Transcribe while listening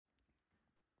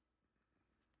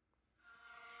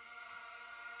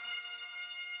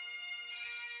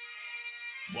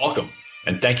Welcome,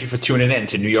 and thank you for tuning in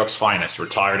to New York's finest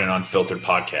retired and unfiltered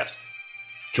podcast.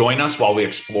 Join us while we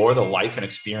explore the life and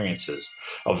experiences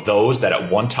of those that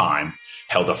at one time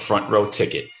held a front row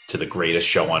ticket to the greatest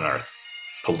show on earth,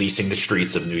 policing the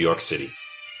streets of New York City.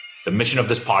 The mission of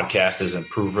this podcast is to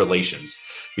improve relations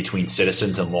between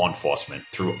citizens and law enforcement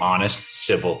through honest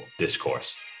civil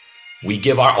discourse. We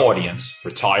give our audience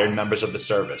retired members of the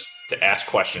service to ask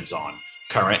questions on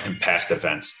current and past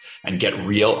events and get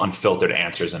real, unfiltered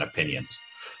answers and opinions.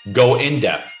 Go in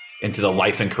depth into the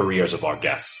life and careers of our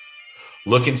guests.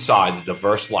 Look inside the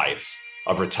diverse lives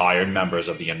of retired members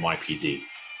of the NYPD.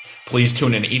 Please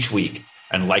tune in each week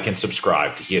and like and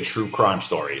subscribe to hear true crime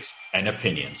stories and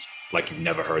opinions like you've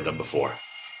never heard them before.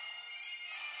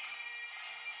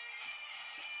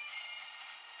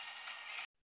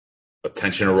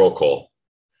 Attention to roll call.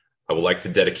 I would like to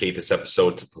dedicate this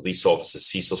episode to Police Officer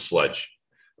Cecil Sledge,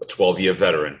 a 12-year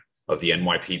veteran of the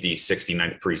NYPD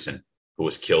 69th Precinct, who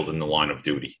was killed in the line of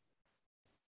duty.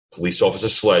 Police Officer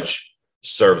Sledge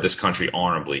served this country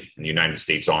honorably in the United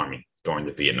States Army during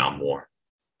the Vietnam War.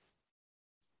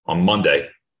 On Monday,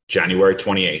 January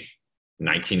 28th,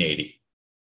 1980,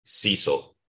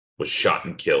 Cecil was shot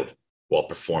and killed while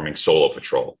performing solo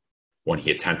patrol when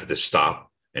he attempted to stop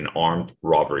an armed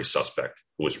robbery suspect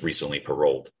who was recently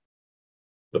paroled.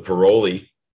 The parolee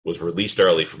was released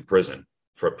early from prison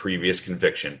for a previous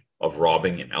conviction of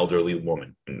robbing an elderly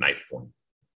woman at knife point.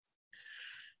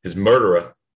 His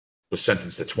murderer was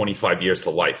sentenced to 25 years to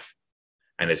life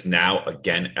and is now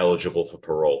again eligible for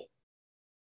parole.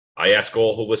 I ask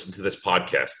all who listen to this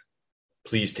podcast,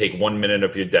 please take 1 minute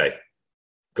of your day.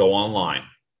 Go online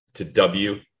to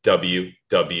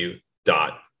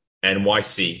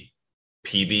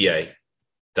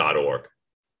www.nycpba.org.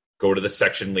 Go to the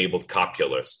section labeled Cop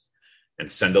Killers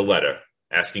and send a letter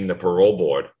asking the parole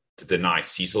board to deny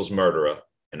Cecil's murderer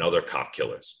and other cop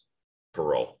killers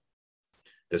parole.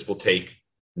 This will take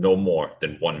no more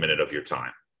than 1 minute of your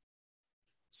time.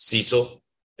 Cecil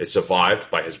is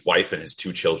survived by his wife and his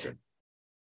 2 children.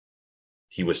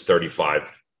 He was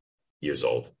 35 years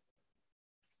old.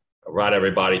 All right,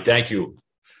 everybody. Thank you.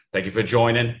 Thank you for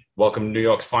joining. Welcome to New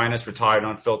York's finest retired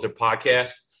and unfiltered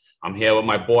podcast. I'm here with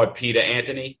my boy, Peter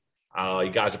Anthony. You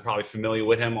guys are probably familiar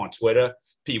with him on Twitter.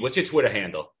 Pete, what's your Twitter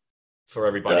handle for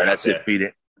everybody? That's it,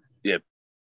 Peter. Yeah,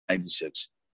 96.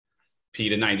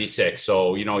 Peter 96.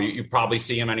 So, you probably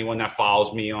see him. Anyone that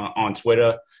follows me on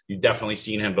Twitter, you've definitely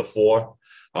seen him before.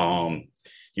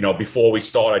 Before we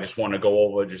start, I just want to go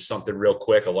over just something real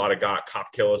quick. A lot of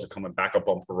cop killers are coming back up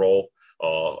on parole.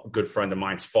 A good friend of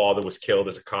mine's father was killed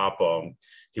as a cop.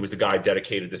 He was the guy I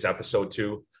dedicated this episode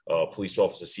to, Police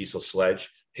Officer Cecil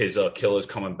Sledge. His killer's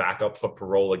coming back up for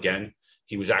parole again.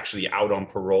 He was actually out on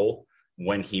parole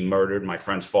when he murdered my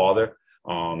friend's father.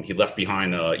 He left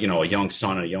behind a young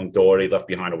son and a young daughter. He left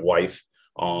behind a wife.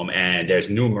 And there's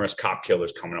numerous cop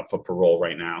killers coming up for parole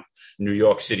right now. New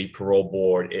York City Parole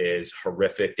Board is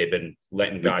horrific. They've been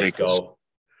letting guys go.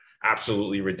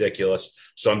 Absolutely ridiculous.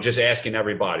 So I'm just asking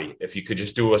everybody, if you could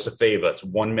just do us a favor, it's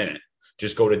 1 minute.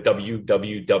 Just go to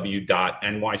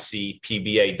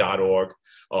www.nycpba.org.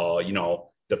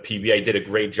 The PBA did a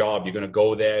great job. You're going to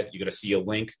go there. You're going to see a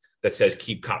link that says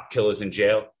keep cop killers in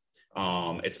jail.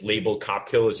 It's labeled cop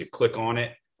killers. You click on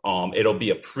it. It'll be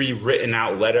a pre-written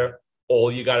out letter.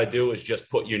 All you got to do is just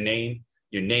put your name,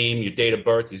 your date of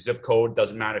birth, your zip code.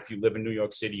 Doesn't matter if you live in New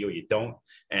York City or you don't.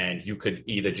 And you could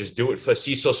either just do it for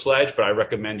Cecil Sledge, but I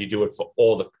recommend you do it for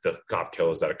all the cop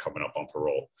killers that are coming up on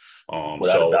parole.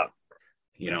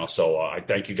 So I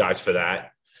thank you guys for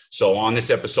that. So on this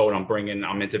episode, I'm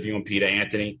interviewing Peter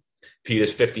Anthony.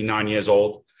 Peter's 59 years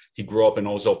old. He grew up in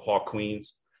Ozone Park,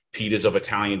 Queens. Peter's of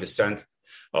Italian descent.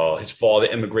 His father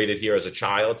immigrated here as a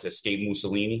child to escape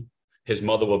Mussolini. His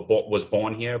mother was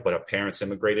born here, but her parents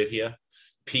immigrated here.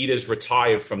 Peter's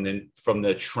retired from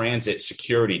the Transit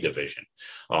Security Division.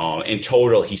 In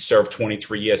total, he served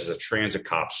 23 years as a transit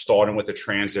cop, starting with the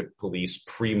Transit Police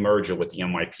pre-merger with the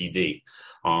NYPD.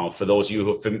 For those of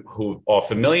you who are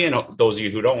familiar, and those of you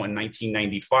who don't, in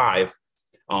 1995,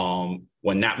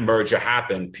 when that merger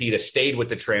happened, Peter stayed with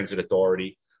the Transit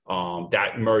Authority.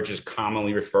 That merger is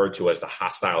commonly referred to as the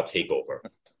hostile takeover.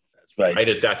 That's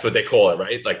right. That's what they call it,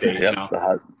 right? Like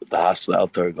the hostile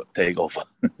takeover.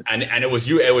 and it was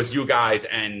you guys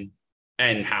and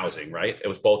housing, right? It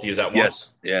was both of you at once.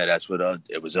 Yes, yeah, that's what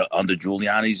it was under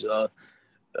Giuliani's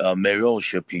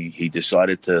mayoralship. He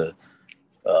decided to.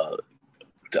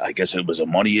 I guess it was a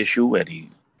money issue, and he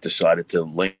decided to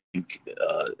link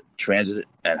transit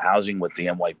and housing with the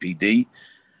NYPD.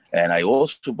 And I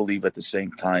also believe at the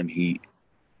same time he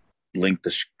linked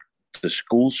the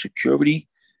school security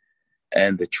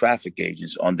and the traffic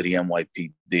agents under the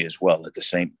NYPD as well at the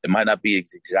same. It might not be the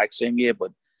exact same year,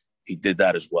 but he did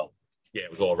that as well. Yeah, it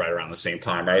was all right around the same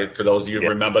time, right? For those of you who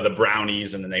remember the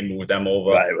Brownies, and then they moved them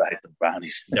over. Right, the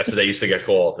Brownies. That's what they used to get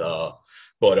called.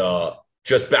 But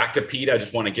just back to Peter, I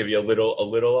just want to give you a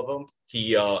little of him.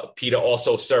 Peter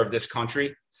also served this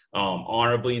country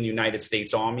honorably in the United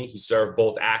States Army. He served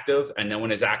both active, and then when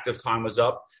his active time was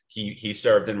up, he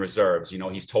served in reserves. You know,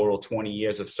 he's total 20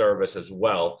 years of service as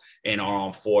well in our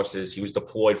armed forces. He was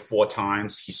deployed 4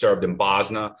 times. He served in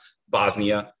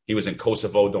Bosnia. He was in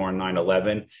Kosovo during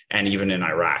 9/11, and even in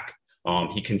Iraq.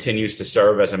 He continues to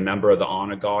serve as a member of the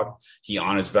Honor Guard. He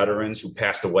honors veterans who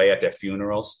passed away at their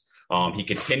funerals. He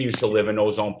continues to live in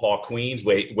Ozone Park, Queens,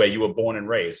 where you were born and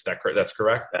raised. That's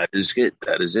correct? That is it.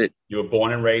 That is it. You were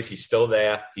born and raised. He's still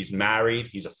there. He's married.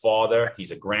 He's a father.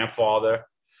 He's a grandfather.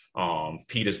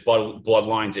 Peter's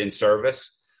bloodline's in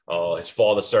service. His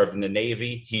father served in the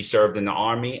Navy. He served in the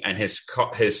Army, and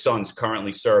his sons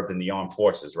currently served in the armed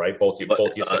forces. Right?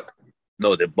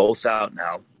 No, they're both out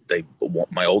now.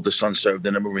 My oldest son served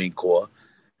in the Marine Corps.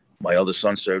 My other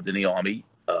son served in the Army.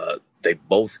 They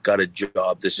both got a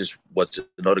job. This is what's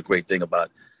another great thing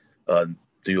about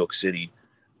New York City.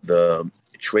 The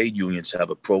trade unions have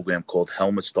a program called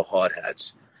Helmets to Hard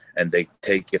Hats. And they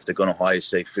take, if they're going to hire,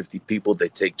 say, 50 people, they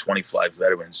take 25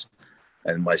 veterans.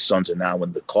 And my sons are now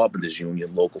in the Carpenters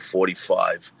Union, Local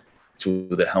 45,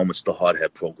 through the Helmets to Hard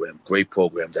Hat program. Great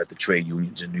program that the trade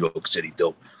unions in New York City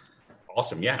do.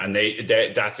 Awesome, yeah, and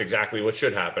that's exactly what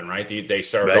should happen, right? They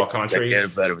serve our country, take care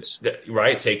of veterans,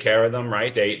 right? Take care of them,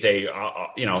 right?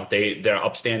 They're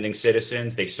upstanding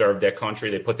citizens. They serve their country.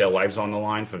 They put their lives on the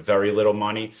line for very little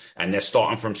money, and they're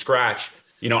starting from scratch.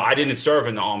 You know, I didn't serve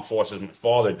in the armed forces. My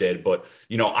father did, but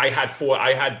you know, I had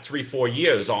 3-4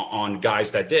 years on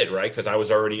guys that did, right? Because I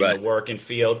was already in the working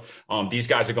field. These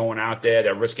guys are going out there.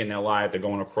 They're risking their life. They're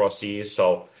going across seas.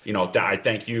 So, you know, I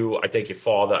thank you. I thank your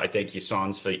father. I thank your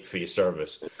sons for your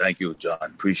service. Thank you, John.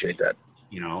 Appreciate that.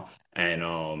 You know, and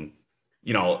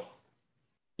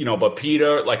but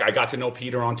Peter, like I got to know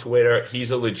Peter on Twitter.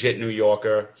 He's a legit New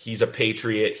Yorker. He's a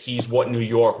patriot. He's what New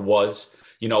York was.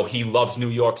 You know, he loves New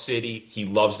York City. He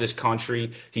loves this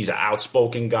country. He's an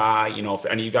outspoken guy. You know, if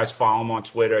any of you guys follow him on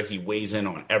Twitter, he weighs in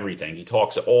on everything. He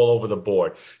talks all over the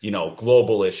board, you know,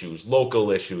 global issues, local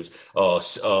issues,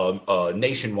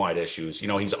 nationwide issues. You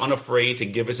know, he's unafraid to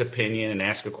give his opinion and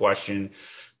ask a question.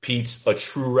 Pete's a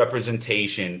true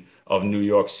representation of New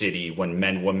York City when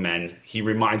men were men. He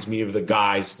reminds me of the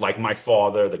guys like my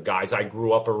father, the guys I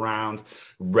grew up around,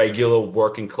 regular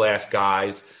working class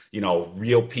guys. You know,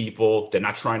 real people. They're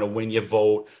not trying to win your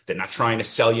vote. They're not trying to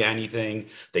sell you anything.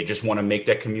 They just want to make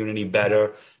their community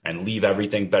better and leave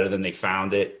everything better than they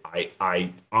found it.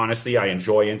 I honestly, I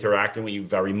enjoy interacting with you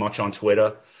very much on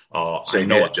Twitter. Same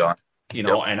here, John. You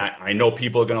know, and I know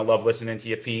people are going to love listening to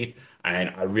you, Pete.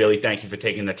 And I really thank you for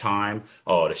taking the time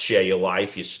to share your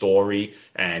life, your story,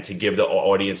 and to give the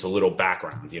audience a little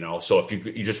background, you know. So if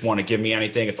you just want to give me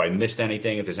anything, if I missed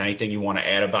anything, if there's anything you want to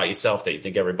add about yourself that you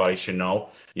think everybody should know,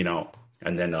 you know,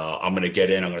 and then I'm going to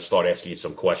get in. I'm going to start asking you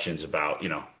some questions about, you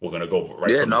know, we're going to go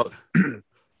right from there.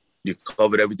 You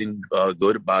covered everything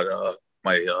good about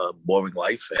my boring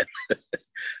life.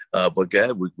 But go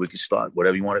ahead, we can start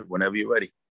whatever you want, whenever you're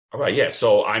ready. All right, yeah.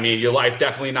 So, I mean, your life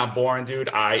definitely not boring, dude.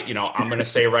 I'm going to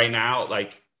say right now,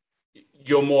 like,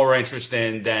 you're more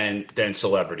interesting than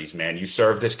celebrities, man. You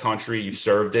serve this country. You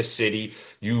serve this city.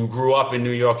 You grew up in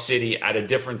New York City at a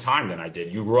different time than I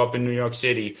did. You grew up in New York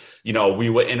City. You know, we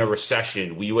were in a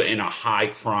recession. We were in a high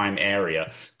crime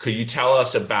area. Could you tell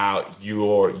us about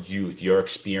your youth, your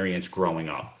experience growing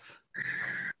up?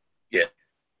 Yeah.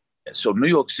 So New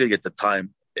York City at the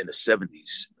time in the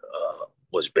 70s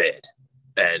was bad.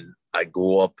 And I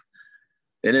grew up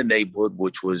in a neighborhood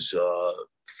which was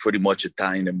pretty much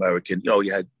Italian American. You know,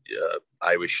 you had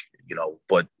Irish, you know,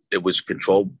 but it was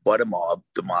controlled by the mob,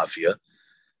 the mafia,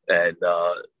 and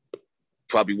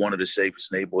probably one of the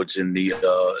safest neighborhoods in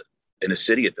the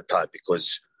city at the time,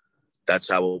 because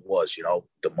that's how it was. You know,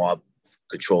 the mob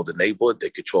controlled the neighborhood, they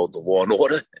controlled the law and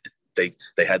order, they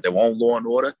had their own law and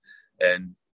order,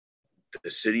 and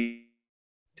the city.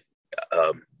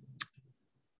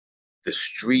 The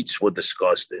streets were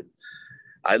disgusting.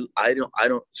 I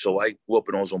don't. So I grew up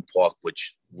in Ozone Park,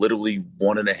 which literally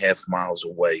 1.5 miles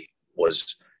away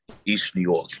was East New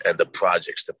York, and the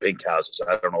projects, the pink houses.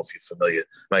 I don't know if you're familiar.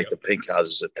 Right, the pink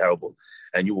houses are terrible.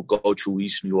 And you would go through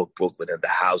East New York, Brooklyn, and the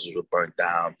houses were burnt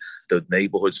down. The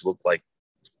neighborhoods looked like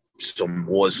some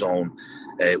war zone.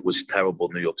 It was terrible.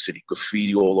 New York City,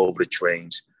 graffiti all over the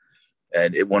trains,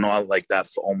 and it went on like that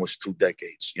for almost 2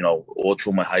 decades. You know, all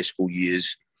through my high school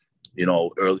years.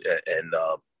 early, and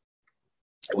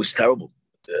it was terrible.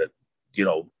 You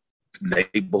know,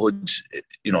 neighborhoods,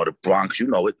 the Bronx, you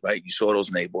know it, right? You saw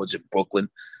those neighborhoods in Brooklyn,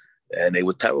 and they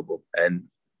were terrible. And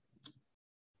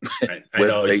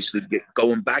we're basically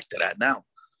going back to that now.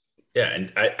 Yeah,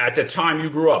 and at the time you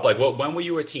grew up, like, when were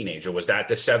you a teenager? Was that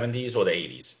the 70s or the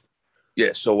 80s?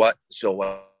 Yeah, so I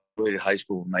graduated high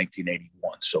school in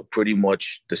 1981. So pretty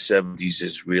much the 70s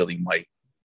is really my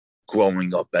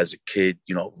growing up as a kid,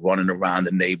 running around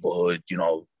the neighborhood,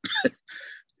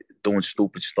 doing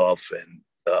stupid stuff. And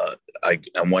I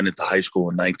went into high school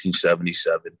in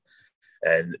 1977.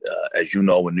 And as you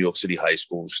know, in New York City high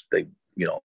schools, they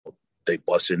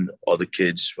bus in other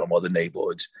kids from other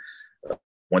neighborhoods.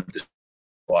 Went to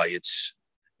riots,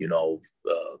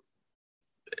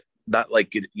 not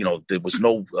like it, there was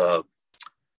no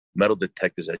metal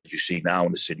detectors as you see now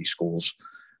in the city schools,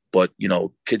 but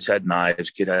kids had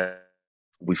knives.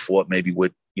 We fought maybe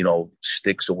with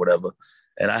sticks or whatever,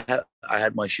 and I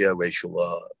had my share of racial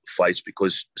fights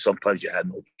because sometimes you had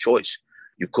no choice.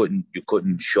 You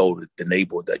couldn't show the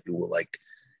neighborhood that you were like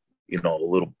a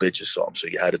little bitch or something. So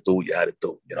you had to do what you had to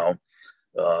do.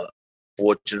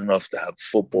 Fortunate enough to have a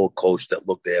football coach that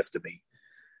looked after me.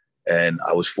 And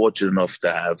I was fortunate enough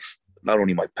to have not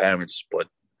only my parents, but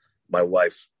my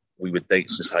wife. We were dating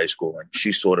since high school, and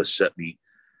she sort of set me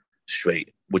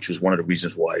straight, which was one of the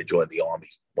reasons why I joined the Army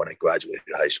when I graduated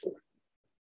high school.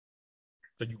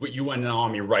 So you went in the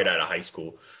Army right out of high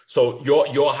school. So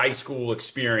your high school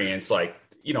experience, like,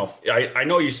 I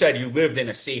know you said you lived in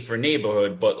a safer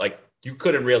neighborhood, but like, you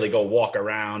couldn't really go walk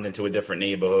around into a different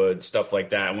neighborhood, stuff like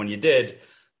that. And when you did,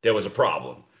 there was a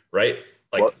problem, right?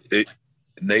 Like,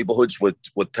 neighborhoods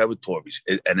were territories,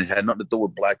 and it had nothing to do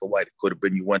with black or white. It could have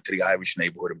been you went to the Irish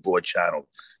neighborhood in Broad Channel,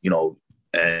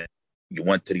 and you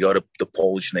went to the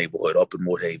Polish neighborhood up in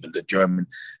Woodhaven, the German,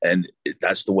 and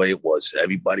that's the way it was.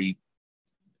 Everybody,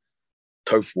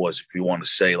 turf wars, if you want to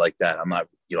say like that. I'm not,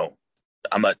 you know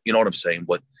what I'm saying?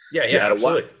 But yeah, you had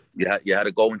absolutely. You had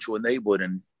to go into a neighborhood,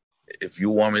 and if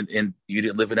you weren't you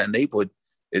didn't live in that neighborhood,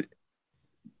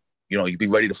 you'd be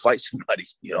ready to fight somebody.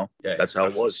 Yeah, that's how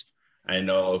it was. And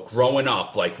growing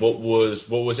up, like, what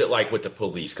was it like with the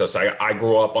police? Because I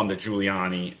grew up under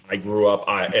Giuliani. I grew up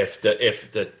if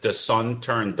the sun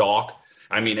turned dark.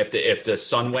 I mean, if the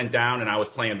sun went down and I was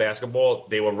playing basketball,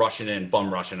 they were rushing in,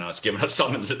 bum rushing us, giving us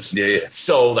summonses. Yeah.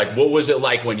 So, like, what was it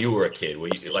like when you were a kid? Were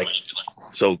you like?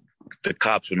 So the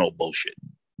cops were no bullshit.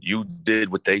 You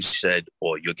did what they said,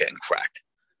 or you're getting cracked.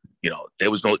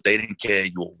 They didn't care.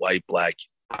 You were white, black.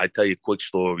 I tell you a quick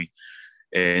story,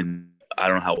 and I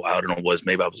don't know how out it was.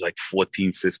 Maybe I was like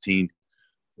 14, 15.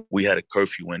 We had a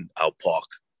curfew in our park.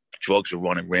 Drugs were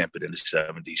running rampant in the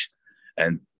 70s,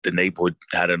 and the neighborhood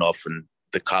had enough, and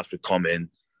the cops would come in,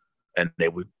 and they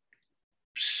would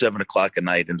 7 o'clock at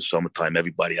night in the summertime,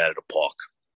 everybody out of the park.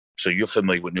 So you're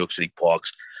familiar with New York City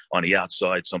parks. On the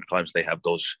outside, sometimes they have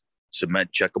those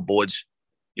cement checkerboards,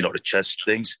 the chess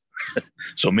things.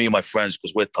 So me and my friends,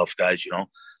 because we're tough guys,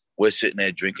 we're sitting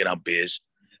there drinking our beers,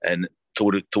 and two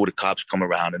of the cops come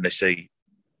around and they say,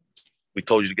 "We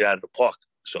told you to get out of the park."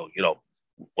 So,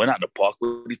 we're not in the park. What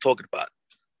are you talking about?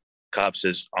 Cop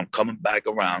says, "I'm coming back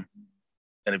around,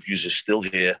 and if you're still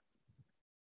here,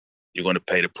 you're going to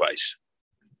pay the price."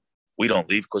 We don't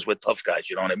leave because we're tough guys,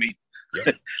 you know what I mean?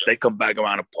 Yeah. They come back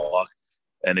around the park,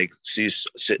 and they see us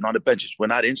sitting on the benches. We're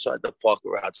not inside the park.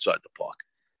 We're outside the park.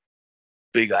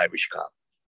 Big Irish cop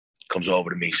comes over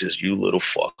to me, says, "You little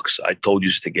fucks, I told you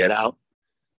to get out."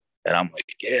 And I'm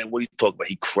like, "Yeah, what are you talking about?"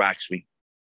 He cracks me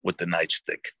with the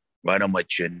nightstick right on my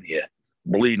chin here,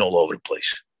 bleeding all over the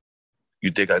place.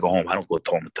 You think I go home? I don't go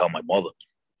home and tell my mother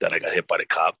that I got hit by the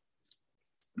cop.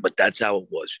 But that's how it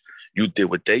was. You did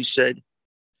what they said,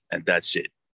 and that's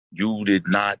it. You did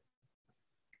not,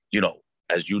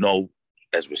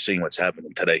 as we're seeing what's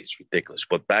happening today, it's ridiculous.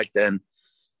 But back then,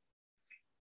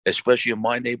 especially in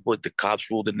my neighborhood, the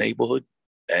cops ruled the neighborhood,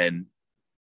 and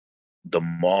the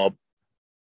mob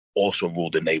also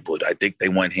ruled the neighborhood. I think they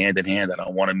went hand in hand. I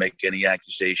don't want to make any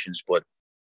accusations, but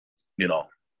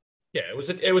Yeah,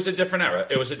 it was a different era.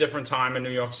 It was a different time in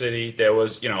New York City. There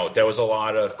was a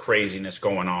lot of craziness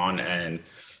going on, and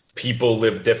people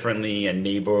lived differently in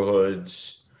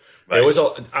neighborhoods. Right. There was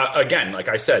again, like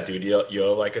I said, dude,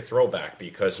 you're like a throwback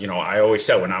because I always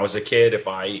said when I was a kid, if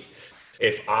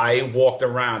I walked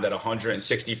around at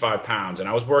 165 pounds, and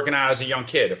I was working out as a young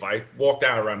kid, if I walked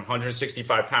out around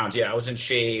 165 pounds, yeah, I was in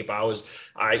shape. I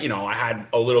had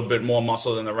a little bit more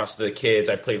muscle than the rest of the kids.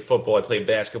 I played football, I played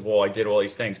basketball, I did all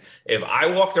these things. If I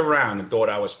walked around and thought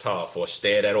I was tough or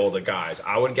stared at all the guys,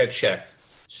 I would get checked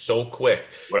so quick.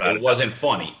 It wasn't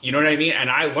funny. You know what I mean? And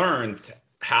I learned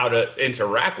how to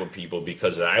interact with people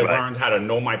because I Right. learned how to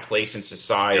know my place in Yep.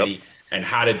 society and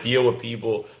how to deal with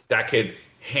people that could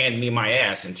hand me my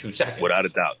ass in 2 seconds, Without a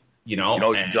doubt. you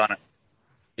know? And John,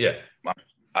 yeah.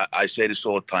 I say this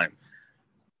all the time.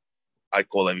 I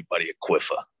call everybody a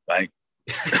quiffer, right?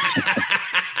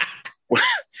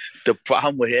 The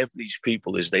problem with half of these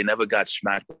people is they never got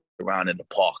smacked around in the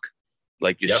park.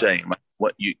 Like you're Yep. saying,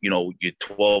 what you're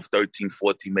 12, 13,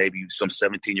 14, maybe some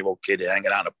 17-year-old kid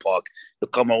hanging out in the park. They'll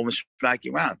come over and smack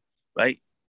you around, right?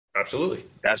 Absolutely.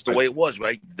 That's the way it was,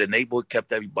 right? The neighborhood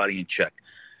kept everybody in check.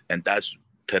 And that's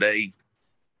today,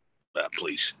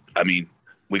 please. I mean,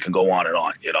 we can go on and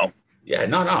on. Yeah,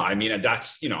 no. I mean,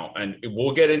 that's, and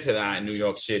we'll get into that in New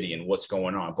York City and what's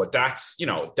going on. But that's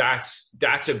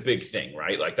a big thing,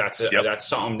 right? Like Yep. that's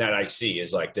something that I see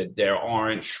is like that there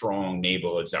aren't strong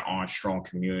neighborhoods, there aren't strong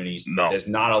communities. No. There's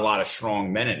not a lot of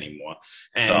strong men anymore.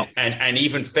 And No. and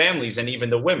even families and even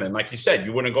the women, like you said,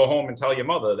 you wouldn't go home and tell your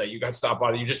mother that you got stopped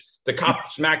by. The cop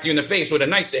smacked you in the face with a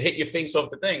knife that hit your face off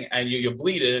the thing and you're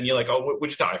bleeding and you're like, oh, what'd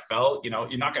you tell? I fell. You're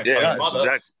not going to tell your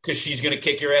mother because she's going to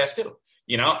kick your ass too.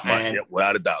 Right,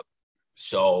 without a doubt.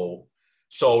 So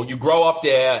you grow up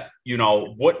there,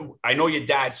 what I know your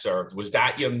dad served. Was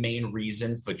that your main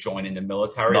reason for joining the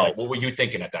military? No. Like, what were you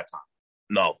thinking at that time?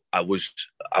 No, I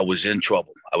was in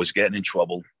trouble. I was getting in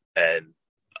trouble, and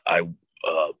I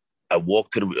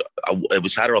walked to it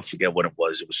was, how did I forget what it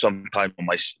was? It was sometime in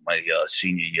my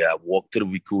senior year. I walked to the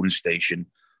recruiting station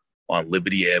on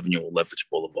Liberty Avenue on Lefferts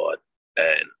Boulevard,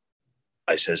 and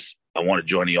I says, I want to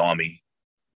join the Army.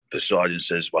 The sergeant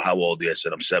says, well, how old are you? I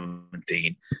said, I'm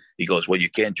 17. He goes, well, you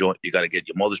can't join. You got to get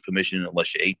your mother's permission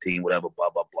unless you're 18, whatever, blah,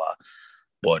 blah, blah.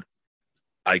 But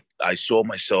I saw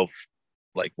myself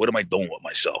like, what am I doing with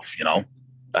myself? And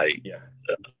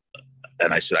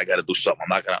I said, I got to do something.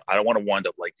 I don't want to wind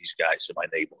up like these guys in my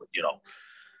neighborhood,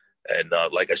 And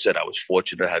like I said, I was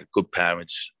fortunate. I had good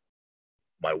parents.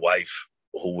 My wife,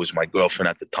 who was my girlfriend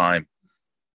at the time,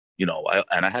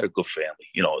 I had a good family,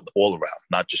 all around,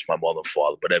 not just my mother and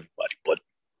father, but everybody.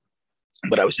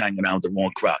 But I was hanging out with the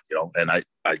wrong crowd, and I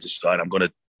just thought I'm going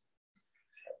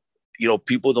to,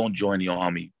 people don't join the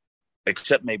Army,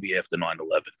 except maybe after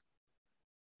 9/11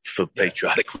 for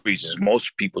patriotic reasons.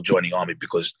 Most people join the Army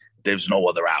because there's no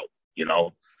other out,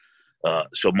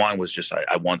 so mine was just,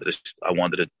 I wanted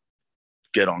to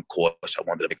get on course. I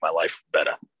wanted to make my life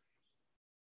better.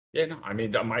 Yeah, no, I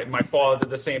mean, my father did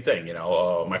the same thing.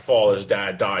 My father's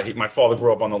dad died. My father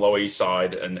grew up on the Lower East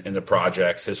Side in the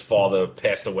projects. His father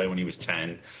passed away when he was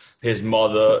 10. His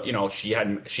mother, she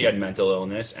had mental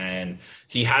illness, and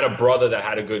he had a brother that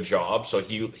had a good job, so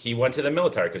he went to the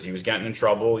military because he was getting in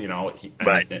trouble.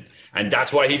 Right. And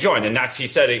that's why he joined. And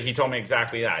he told me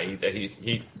exactly that.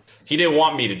 He didn't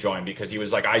want me to join because he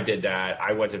was like, I did that.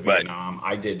 I went to Vietnam.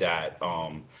 Right. I did that.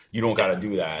 You don't got to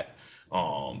do that.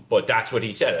 But that's what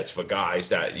he said. It's for guys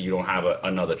that you don't have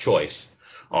another choice.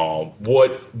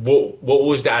 What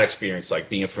was that experience like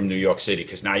being from New York City?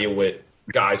 Because now you're with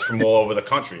guys from all over the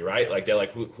country, right? Like they're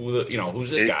like, who's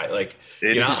this guy? Like,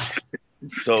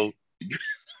 So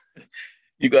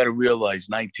you got to realize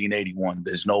 1981.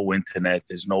 There's no internet.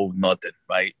 There's no nothing,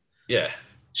 right? Yeah.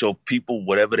 So people,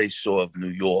 whatever they saw of New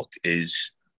York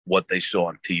is what they saw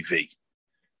on TV.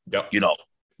 Yep.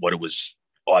 What it was,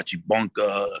 Archie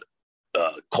Bunker.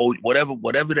 Code, whatever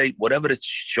the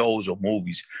shows or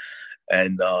movies,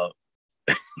 and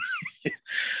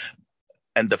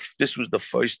this was the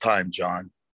first time,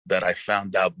 John, that I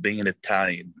found out, being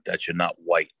Italian, that you're not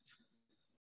white.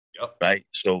 Yep. Right.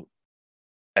 So,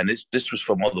 and this was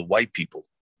from other white people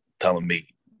telling me,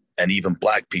 and even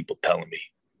black people telling me,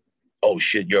 "Oh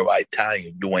shit, you're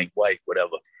Italian, you ain't white,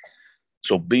 whatever."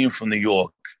 So, being from New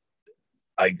York,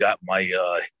 I got my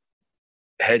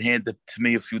head handed to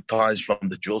me a few times from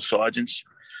the drill sergeants.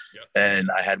 Yep. And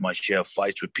I had my share of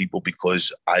fights with people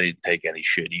because I didn't take any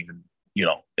shit, even,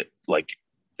 like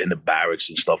in the barracks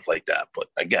and stuff like that. But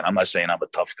again, I'm not saying I'm a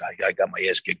tough guy. I got my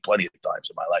ass kicked plenty of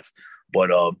times in my life. But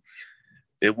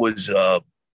it was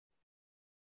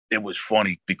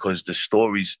funny because the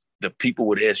stories, the people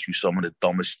would ask you some of the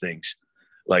dumbest things.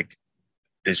 Like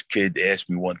this kid asked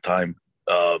me one time,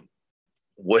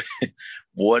 what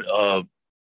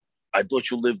I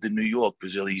thought you lived in New York,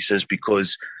 Brazil. He says,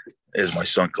 because, there's my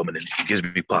son coming in. He gives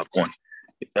me popcorn.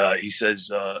 He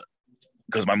says,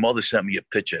 because my mother sent me a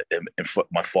picture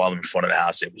my father in front of the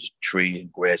house. It was a tree and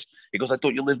grass. He goes, I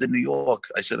thought you lived in New York.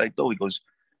 I said, I do. He goes,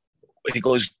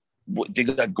 they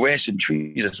got grass and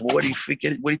trees. I said, well, what do you think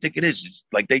it is? It's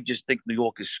like they just think New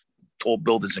York is tall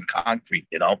buildings and concrete,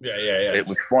 Yeah. It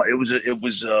was fun. It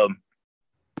was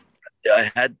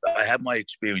I had my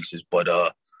experiences, but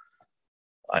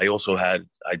I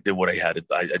did what I had.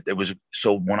 There was,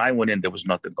 so when I went in, there was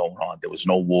nothing going on. There was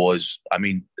no wars. I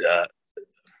mean,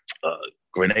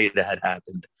 Grenada had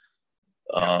happened,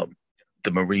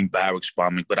 the Marine barracks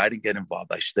bombing, but I didn't get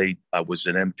involved. I was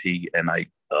an MP, and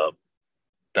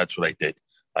that's what I did.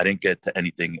 I didn't get to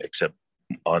anything except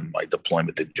on my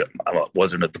deployment. It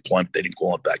wasn't a deployment. They didn't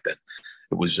call it back then.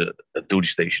 It was a duty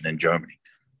station in Germany.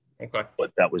 Okay.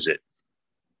 But that was it.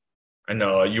 And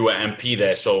you were MP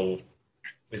there, so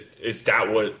is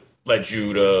that what led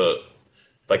you to,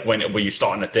 like, when were you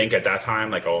starting to think at that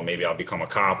time, like, oh, maybe I'll become a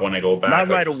cop when I go back? Not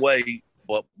right away,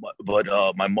 but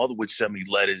my mother would send me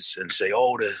letters and say,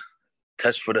 oh, the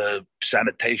test for the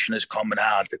sanitation is coming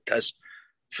out, the test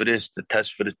for this, the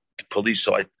test for the police.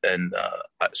 So I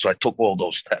took all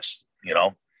those tests,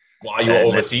 While you were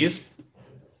overseas?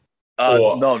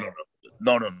 No.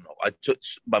 I took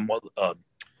my mother.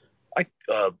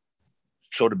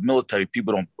 So the military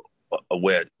people don't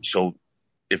aware. So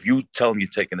if you tell them you're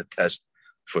taking a test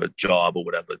for a job or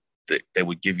whatever, they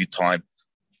would give you time.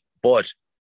 But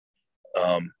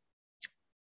I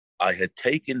had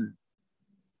taken,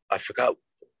 I forgot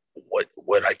what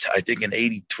I think in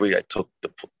 '83 I took the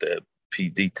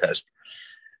PD test,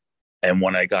 and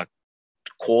when I got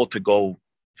called to go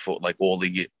for like all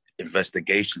the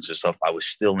investigations and stuff, I was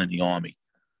still in the Army.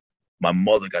 My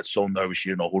mother got so nervous she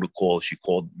didn't know who to call. She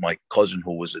called my cousin,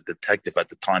 who was a detective at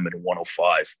the time in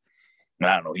 105.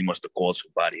 I don't know, he must have called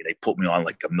somebody, and they put me on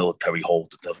like a military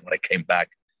hold. When I came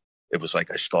back, it was like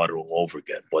I started all over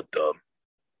again. But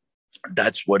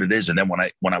that's what it is. And then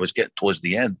when I was getting towards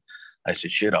the end, I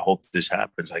said, shit, I hope this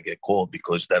happens. I get called,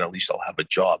 because then at least I'll have a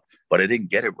job. But I didn't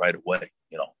get it right away,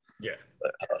 Yeah.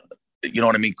 You know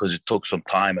what I mean? Because it took some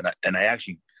time. And I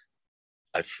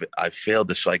failed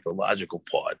the psychological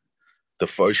part the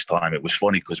first time. It was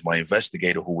funny because my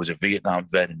investigator, who was a Vietnam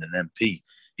vet and an MP,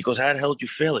 he goes, how the hell did you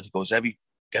fail it? He goes,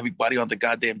 everybody on the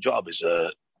goddamn job is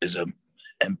a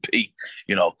MP,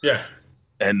 Yeah.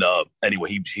 And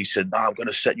anyway, he said, I'm going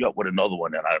to set you up with another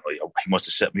one. And I don't know, he must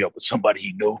have set me up with somebody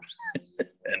he knew.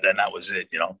 And then that was it,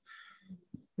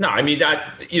 No, I mean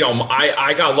that,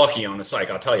 I got lucky on the psych,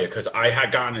 I'll tell you, because I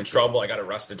had gotten in trouble. I got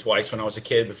arrested twice when I was a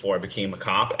kid before I became a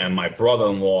cop. And my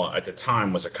brother-in-law at the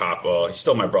time was a cop. He's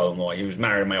still my brother-in-law. He was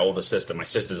married to my older sister. My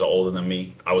sisters are older than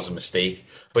me. I was a mistake.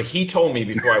 But he told me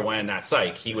before I went in that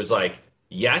psych, he was like,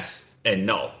 yes and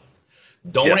no.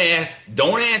 Don't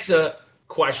answer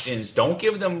questions. Don't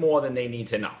give them more than they need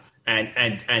to know.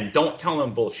 And don't tell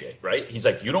them bullshit, right? He's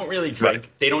like, you don't really drink.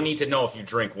 Right. They don't need to know if you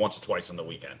drink once or twice on the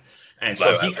weekend. And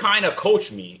so he kind of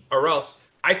coached me, or else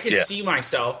I could see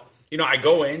myself, I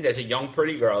go in, there's a young,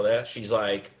 pretty girl there. She's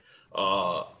like,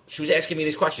 she was asking me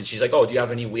these questions. She's like, oh, do you have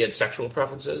any weird sexual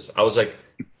preferences? I was like,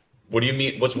 what do you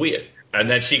mean? What's weird? And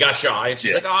then she got shy, and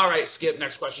she's like, all right, skip,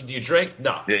 next question. Do you drink?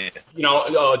 No. Yeah.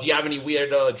 Do you have any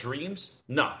weird dreams?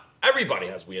 No. Everybody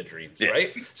has weird dreams,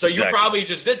 right? So you probably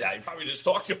just did that. You probably just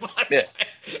talked too much. Yeah.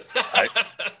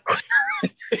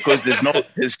 Because there's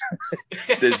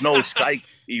no psych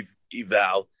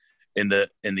eval in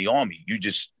the Army. You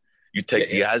take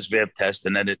the ASVAB test,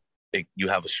 and then you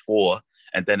have a score,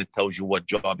 and then it tells you what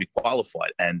job you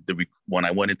qualified. And when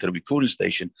I went into the recruiting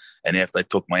station, and after I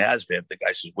took my ASVAB, the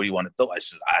guy says, what do you want to do? I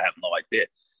said, I have no idea.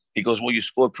 He goes, well, you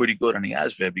scored pretty good on the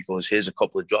ASVAB, because here's a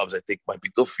couple of jobs I think might be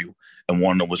good for you. And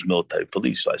one of them was military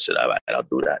police. So I said, all right, I'll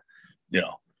do that.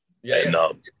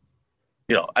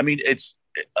 I mean, it's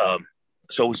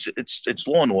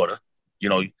law and order,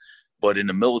 but in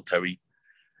the military,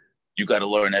 you got to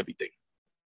learn everything,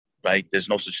 right? There's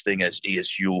no such thing as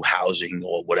ESU, housing,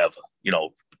 or whatever,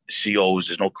 COs,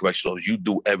 there's no corrections. You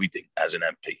do everything as an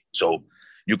MP. So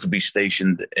you could be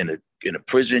stationed in a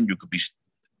prison. You could be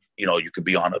you could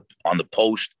be on the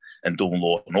post and doing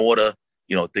law and order,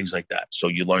 things like that. So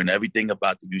you learn everything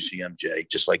about the UCMJ,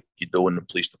 just like you do in the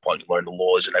police department. You learn the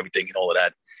laws and everything and all of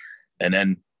that. And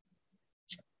then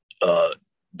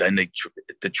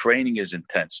the training is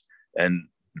intense. And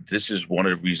this is one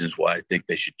of the reasons why I think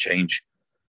they should change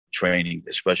training,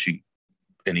 especially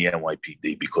in the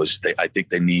NYPD, because I think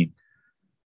they need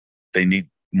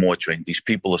more training. These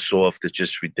people are soft. It's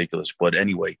just ridiculous. But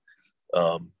anyway,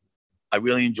 I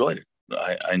really enjoyed it.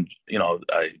 I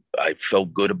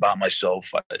felt good about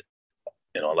myself. I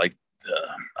didn't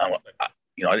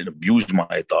abuse my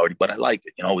authority, but I liked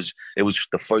it. It was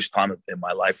the first time in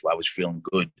my life where I was feeling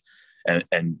good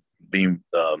and being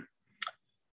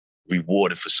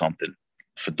rewarded for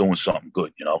doing something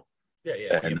good.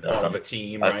 Yeah. And part of a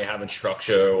team, right? Having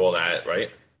structure, all that, right?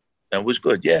 It was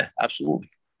good. Yeah, absolutely.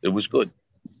 It was good.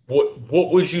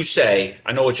 What would you say?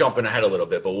 I know we're jumping ahead a little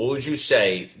bit, but what would you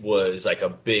say was like a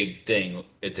big thing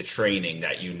at the training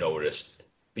that you noticed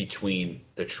between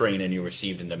the training you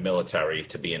received in the military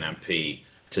to be an MP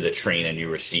to the training you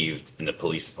received in the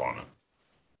police department?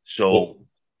 So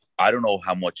I don't know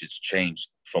how much it's changed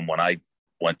from when I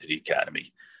went to the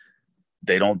academy.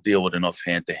 They don't deal with enough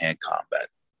hand-to-hand combat.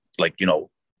 Like, you know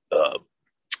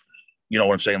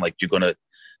what I'm saying? Like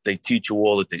they teach you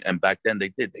all the things. And back then they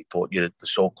did. They taught you the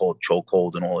so-called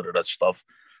chokehold and all of that stuff.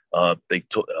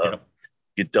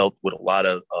 You dealt with a lot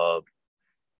of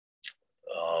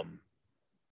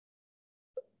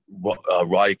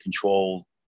riot control.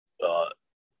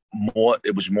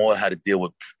 It was more how to deal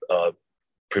with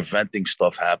preventing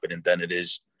stuff happening than it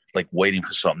is like waiting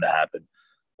for something to happen.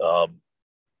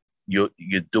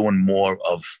 You're doing more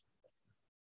of.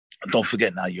 Don't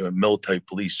forget now, you're a military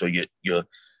police, so you're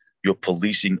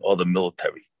policing other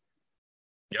military.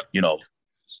 Yep. You know,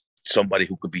 somebody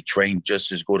who could be trained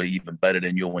just as good or even better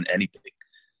than you in anything.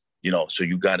 You know, so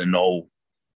you got to know.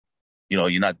 You know,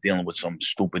 you're not dealing with some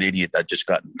stupid idiot that just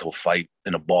got into a fight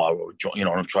in a bar or you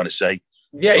know what I'm trying to say.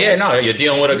 No, you're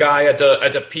dealing with a guy at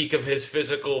the peak of his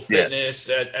physical fitness,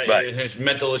 right. His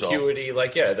mental acuity.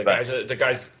 The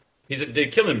guy's. He's the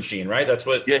killing machine, right? That's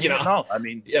what, No, I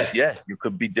mean, you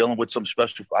could be dealing with some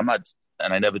special. I'm not,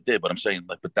 and I never did, but I'm saying,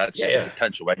 like, but that's the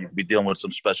potential, right? You could be dealing with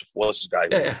some special forces guy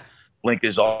who blink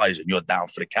his eyes and you're down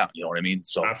for the count. You know what I mean?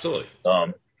 So absolutely.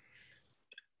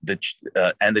 The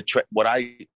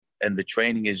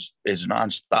training is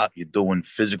nonstop. You're doing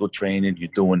physical training. You're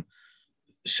doing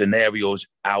scenarios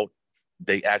out.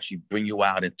 They actually bring you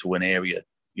out into an area,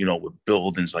 you know, with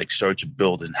buildings, like search a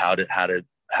building, how to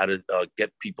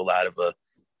get people out of a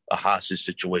hostage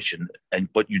situation,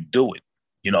 but you do it.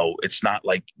 You know, it's not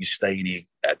like you stay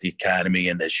at the academy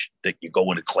and that you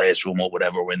go in a classroom or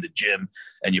whatever, or in the gym,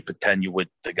 and you pretend you're with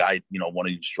the guy, you know, one of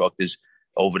the instructors.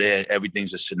 Over there,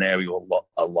 everything's a scenario,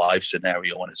 a live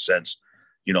scenario in a sense.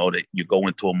 You know, that you go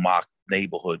into a mock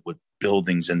neighborhood with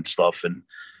buildings and stuff, and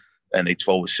they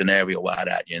throw a scenario out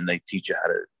at you, and they teach you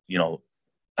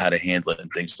how to handle it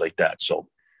and things like that. So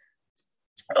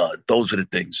those are the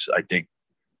things I think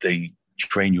they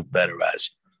train you better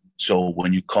as. So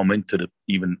when you come into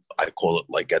I call it,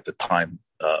 like, at the time,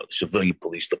 civilian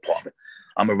police department,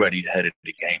 I'm already ahead of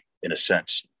the game in a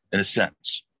sense,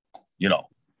 you know.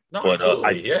 No, but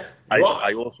absolutely,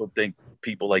 I also think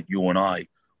people like you and I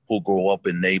who grow up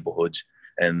in neighborhoods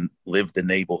and live the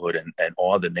neighborhood and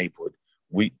are the neighborhood,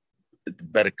 we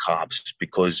better cops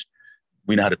because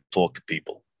we know how to talk to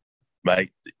people,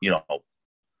 right? You know.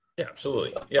 Yeah,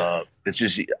 absolutely. Yeah. It's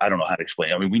just, I don't know how to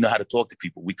explain. I mean, we know how to talk to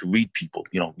people. We can read people.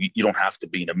 You know, you don't have to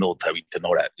be in the military to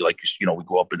know that. Like, you know, we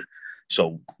grew up in it.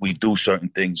 So we do certain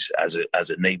things as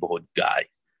a neighborhood guy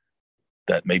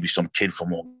that maybe some kid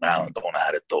from Long Island don't know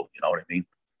how to do. You know what I mean?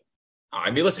 I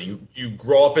mean, listen, you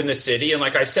grow up in the city, and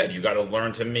like I said, you got to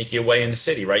learn to make your way in the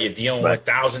city, right? You're dealing with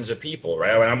thousands of people,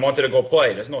 right? When I wanted to go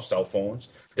play, there's no cell phones.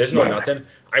 There's no nothing.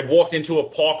 I walked into a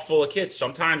park full of kids.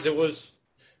 Sometimes it was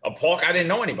a park, I didn't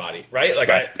know anybody, right? Like,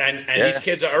 these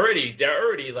kids they're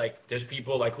already like, there's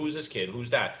people like, who's this kid?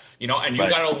 Who's that? You know, and you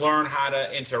got to learn how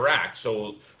to interact.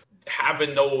 So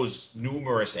having those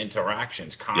numerous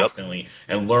interactions constantly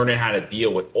and learning how to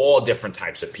deal with all different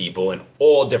types of people in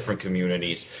all different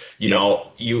communities, you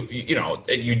know,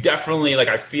 you definitely, like,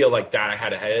 I feel like that I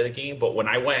had ahead of the game. But when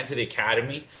I went into the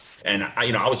academy, and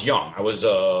I was young. I was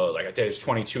like I was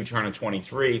 22, turning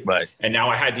 23. Right. And now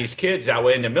I had these kids that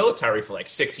were in the military for like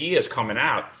 6 years coming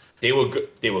out. They were good.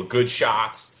 They were good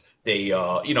shots. They,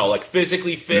 like,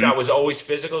 physically fit. I was always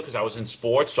physical because I was in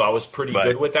sports, so I was pretty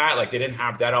good with that. Like, they didn't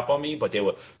have that up on me, but they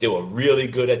were really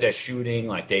good at their shooting.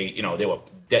 Like, they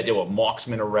were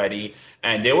marksmen already,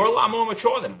 and they were a lot more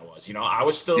mature than I was. You know, I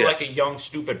was still like a young,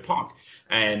 stupid punk.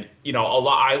 And, you know,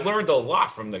 I learned a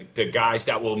lot from the guys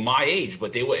that were my age,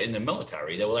 but they were in the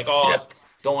military. They were like,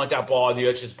 don't let that bother you.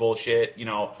 It's just bullshit, you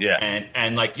know? Yeah.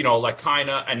 And like, you know, like, kind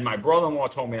of, and my brother-in-law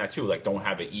told me that too. Like, don't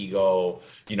have an ego,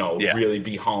 you know, really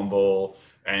be humble.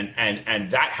 And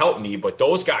that helped me, but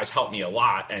those guys helped me a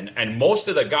lot. And most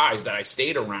of the guys that I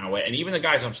stayed around with, and even the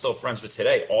guys I'm still friends with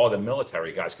today, are the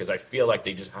military guys, because I feel like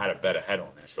they just had a better head on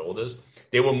their shoulders.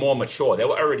 They were more mature. They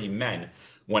were already men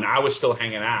when I was still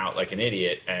hanging out like an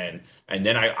idiot. And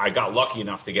then I got lucky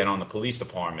enough to get on the police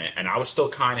department, and I was still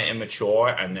kind of immature.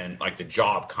 And then, like, the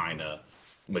job kind of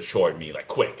matured me, like,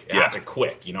 quick. It happened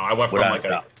quick. You know, I went from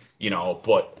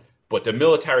but the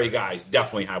military guys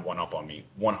definitely had one up on me,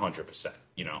 100%,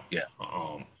 you know? Yeah.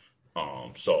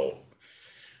 So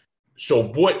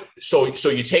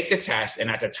you take the test, and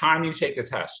at the time you take the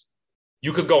test,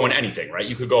 you could go in anything, right?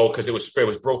 You could go, because it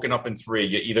was broken up in three.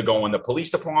 You either go in the police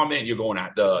department, you're going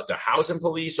at the housing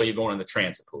police, or you're going in the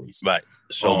transit police. Right.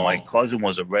 So my cousin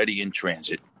was already in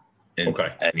transit.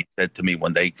 Okay. And he said to me,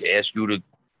 when they ask you to,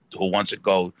 who wants to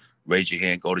go, raise your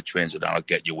hand, go to transit, and I'll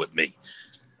get you with me.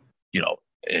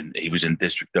 And he was in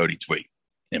District 33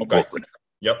 in Brooklyn.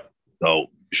 Yep. So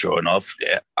sure enough,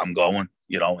 yeah, I'm going,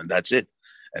 and that's it.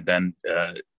 And then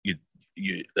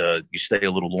you stay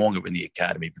a little longer in the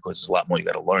academy because there's a lot more you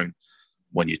got to learn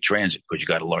when you transit, because you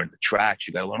got to learn the tracks,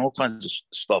 you got to learn all kinds of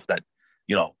stuff that,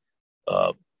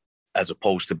 as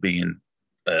opposed to being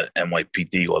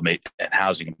NYPD and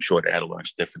housing. I'm sure they had to learn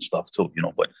different stuff too,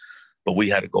 but we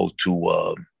had to go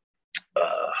to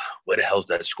where the hell's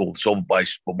that school? It's over by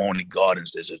Spumoni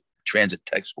Gardens. There's a transit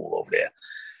tech school over there.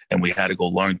 And we had to go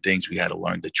learn things. We had to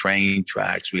learn the train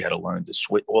tracks. We had to learn the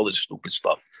switch, all this stupid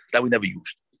stuff that we never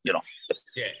used, Yeah,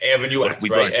 Avenue X,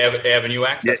 right? Avenue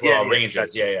X, that's where our range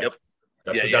is. Yeah. Yep.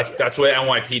 That's where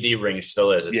NYPD range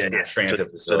still is. It's in the transit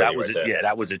facility. So that was right there. Yeah,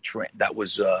 that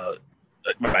was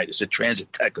right. It's a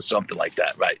transit tech or something like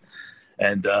that, right?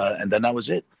 And then that was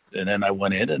it. And then I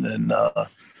went in, and then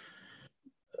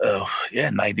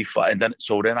 95. And then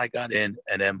I got in,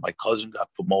 and then my cousin got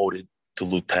promoted to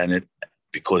lieutenant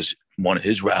because one of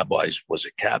his rabbis was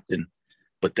a captain,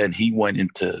 but then he went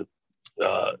into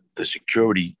the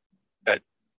security at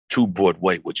 2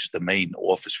 Broadway, which is the main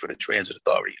office for the transit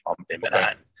authority in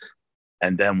Manhattan.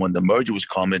 And then when the merger was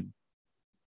coming,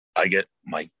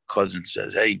 my cousin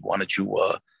says, "Hey, why don't you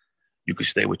could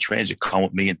stay with transit, come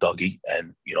with me and Dougie,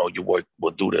 and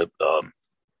we'll do the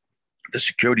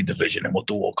security division, and we'll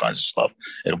do all kinds of stuff.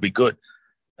 It'll be good."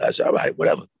 I said, "All right,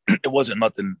 whatever." It wasn't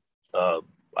nothing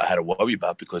I had to worry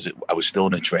about because I was still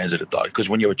in the transit authority. Because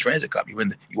when you're a transit cop, you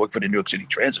work for the New York City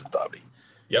Transit Authority.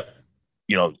 Yep.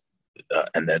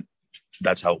 And then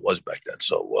that's how it was back then.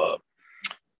 So,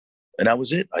 and that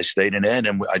was it. I stayed in there,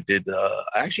 and I did.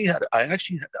 I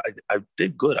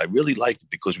did good. I really liked it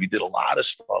because we did a lot of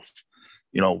stuff.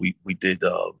 We did.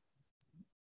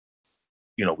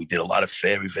 We did a lot of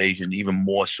fare evasion, even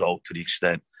more so to the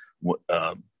extent.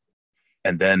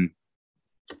 And then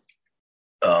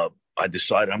I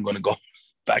decided I'm going to go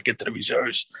back into the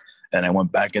reserves, and I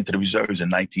went back into the reserves in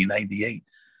 1998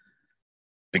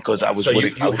 because I was. So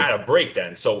you had a break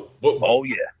then. So oh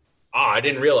yeah. I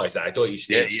didn't realize that. I thought you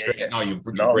stayed straight. Yeah. No, you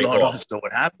break off. So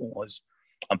what happened was,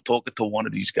 I'm talking to one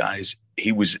of these guys.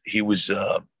 He was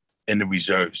in the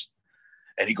reserves,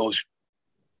 and he goes,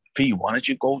 "P, why don't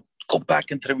you go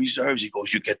back into the reserves?" He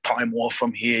goes, "You get time off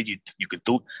from here. You could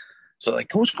do." So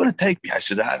like, who's going to take me? I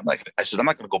said, I'm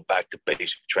not going to go back to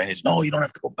basic training. No, you don't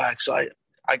have to go back. So I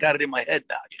got it in my head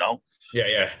now,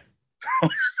 Yeah.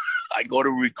 I go to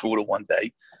a recruiter one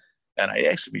day, and I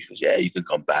asked him, he goes, "Yeah, you can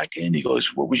come back in." He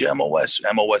goes, "What was your MOS?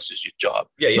 MOS is your job."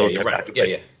 Yeah, you're right.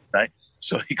 Yeah. Right?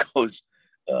 So he goes,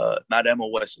 not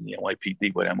MOS in the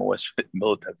NYPD, but MOS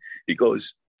military. He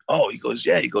goes,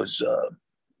 yeah. He goes,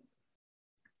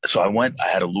 so I went. I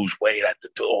had to lose weight. I had to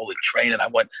do all the training. I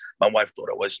went. My wife thought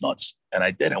I was nuts, and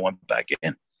I did. I went back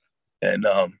in, and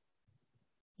lo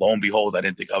and behold, I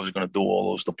didn't think I was going to do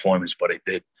all those deployments, but I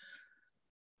did.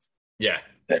 Yeah,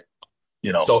 but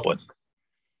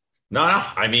no.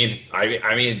 I mean,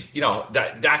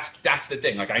 that's the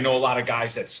thing. Like, I know a lot of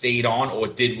guys that stayed on or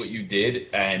did what you did,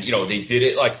 and they did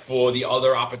it like for the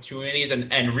other opportunities.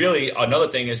 And really, another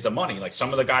thing is the money. Like,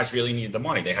 some of the guys really needed the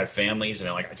money. They had families, and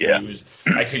they're like, I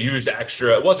could use the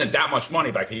extra. It wasn't that much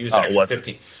money, but I could use the extra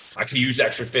 15. I could use the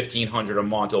extra $1,500 a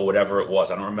month or whatever it was.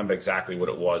 I don't remember exactly what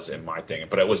it was in my thing,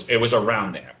 but it was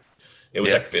around there. It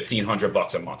was like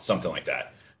 $1,500 a month, something like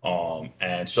that.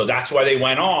 And so that's why they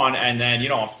went on. And then,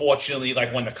 unfortunately,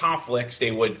 like when the conflicts,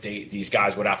 these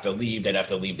guys would have to leave. They'd have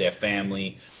to leave their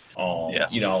family,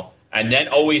 and then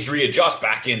always readjust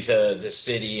back into the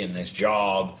city and this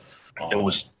job. It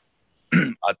was,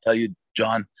 I'll tell you,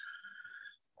 John.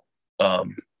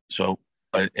 So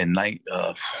in 99,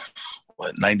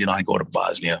 go to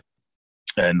Bosnia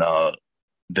and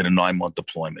did a 9-month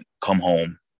deployment, come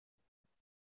home,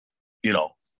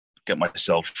 get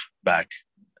myself back.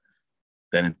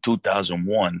 Then in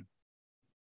 2001,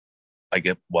 I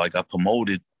got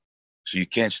promoted. So you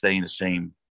can't stay in the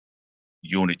same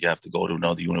unit. You have to go to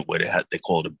another unit where they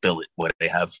call it a billet, where they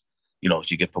have,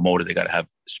 if you get promoted, they got to have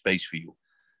space for you.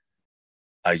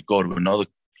 I go to another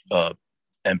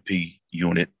MP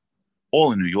unit,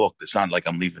 all in New York. It's not like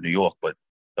I'm leaving New York, but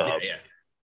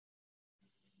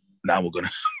now we're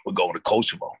going to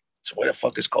Kosovo. So where the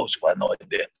fuck is Kosovo? I had no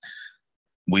idea.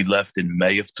 We left in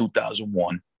May of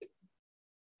 2001.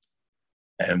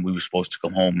 And we were supposed to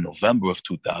come home in November of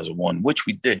 2001, which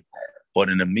we did. But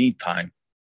in the meantime,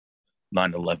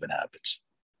 9/11 happens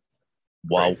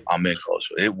while I'm in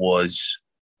Kosovo. It was,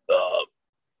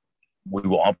 we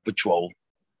were on patrol,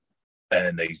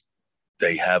 and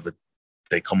they have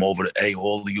they come over to, hey,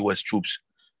 all the U.S. troops,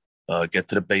 get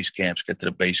to the base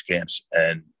camps,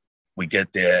 and we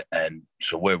get there, and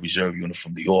so we're a reserve unit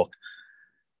from New York,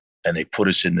 and they put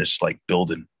us in this like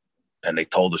building, and they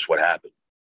told us what happened,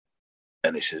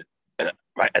 and they said, and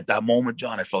right at that moment,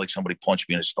 John, I felt like somebody punched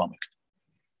me in the stomach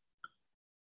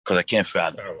because I can't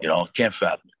fathom, can't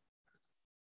fathom it.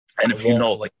 And if you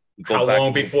know, like, how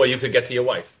long before you could get to your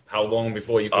wife? How long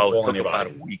before you could call anybody? About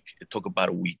a week. It took about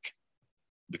a week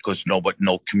because no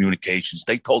communications.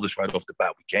 They told us right off the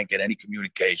bat, we can't get any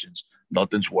communications.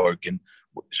 Nothing's working.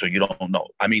 So you don't know.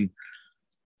 I mean,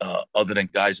 other than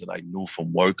guys that I knew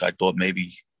from work, I thought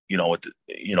maybe, you were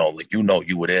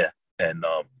there. And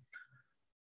I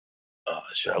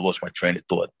lost my train of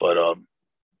thought. But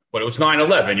it was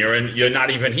 9/11. You're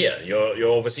not even here. You're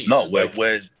overseas. No,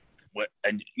 we're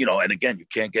and again, you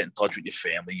can't get in touch with your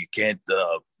family. You can't,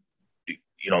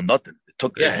 nothing.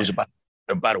 It was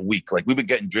about a week. Like, we were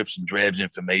getting drips and drabs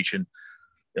information.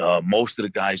 Most of the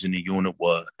guys in the unit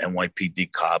were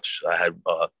NYPD cops. I had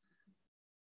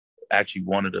actually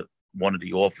one of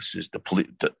the officers,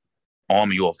 the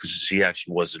Army officers. He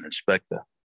actually was an inspector,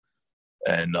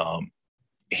 and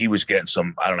he was getting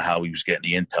some. I don't know how he was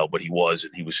getting the intel, but he was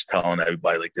telling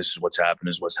everybody, like, this is what's happening.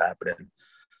 This is what's happening.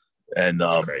 And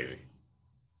that's crazy.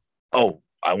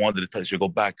 I wanted to tell you, go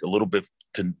back a little bit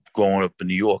to growing up in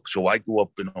New York. So I grew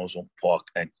up in Ozone Park,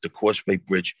 and the Crossbay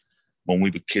Bridge. When we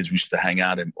were kids, we used to hang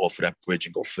out and off of that bridge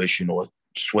and go fishing or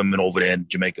swimming over there in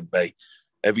Jamaica Bay.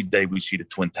 Every day we see the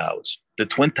Twin Towers. The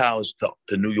Twin Towers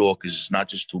to New York is not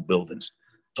just two buildings.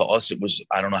 To us, it was,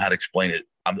 I don't know how to explain it.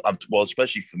 Well,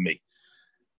 especially for me.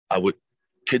 I would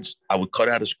cut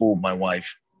out of school with my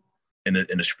wife in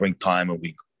the springtime, and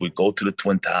we'd go to the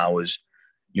Twin Towers.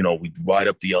 We'd ride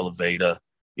up the elevator,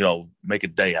 make a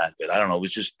day out of it. I don't know. It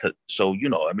was just,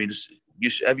 I mean,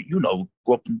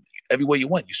 grew up everywhere you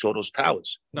went, you saw those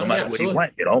towers, no matter where you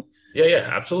went, Yeah,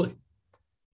 absolutely.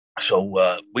 So,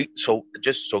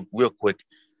 just real quick,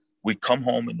 we come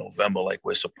home in November like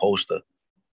we're supposed to,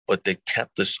 but they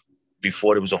kept us,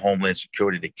 before there was a Homeland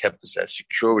Security, they kept us at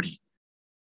security.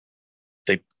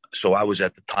 So I was,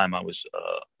 at the time, I was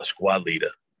a squad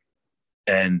leader,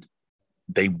 and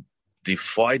the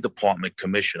fire department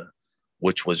commissioner,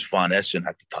 which was Von Essen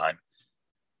at the time,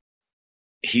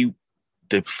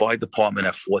 the fire department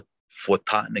at Fort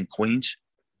Totten in Queens,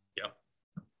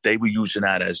 they were using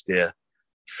that as their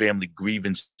family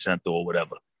grievance center or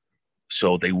whatever.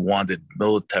 So they wanted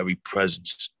military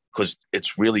presence because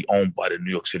it's really owned by the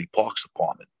New York City Parks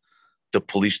Department. The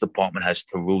police department has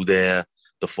Peru there,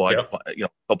 the fire department, a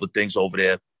couple of things over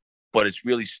there. But it's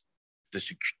really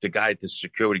the guy, the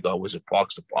security guard, was a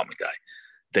Parks Department guy.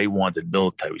 They wanted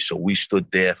military. So we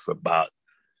stood there for about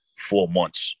 4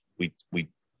 months. We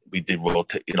did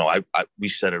rotate, we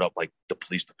set it up like the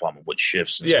police department with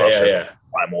shifts and stuff.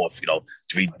 I'm off,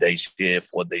 3 days here,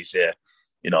 4 days there,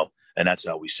 and that's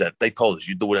how we set. They told us,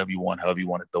 you do whatever you want, however you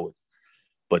want to do it.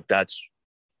 But that's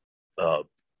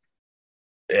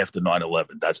after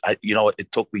 9/11.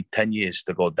 It took me 10 years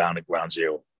to go down to Ground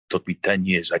Zero. It took me 10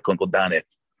 years. I couldn't go down there.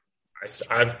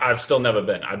 I've still never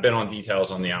been. I've been on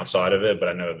details on the outside of it, but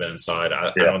I've never been inside.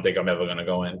 I don't think I'm ever going to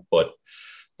go in. But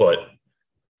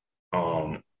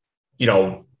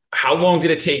how long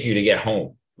did it take you to get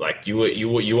home? Like, you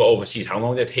were overseas. How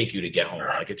long did it take you to get home?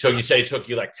 Like, it took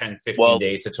you like 10, 15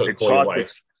 days to call your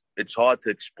wife. It's hard to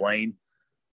explain.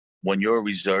 When you're a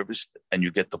reservist and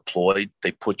you get deployed,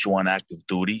 they put you on active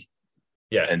duty.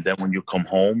 Yeah. And then when you come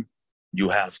home, you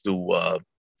have to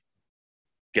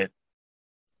get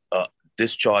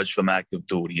discharged from active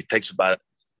duty. It takes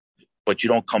but you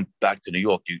don't come back to New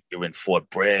York. You're in Fort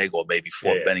Bragg or maybe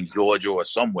Fort Benning, Georgia, or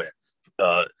somewhere.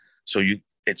 So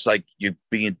it's like you're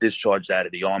being discharged out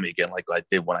of the Army again, like I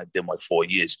did when I did my 4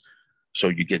 years. So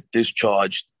you get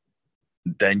discharged,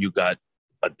 then you got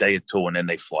a day or two, and then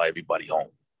they fly everybody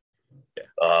home.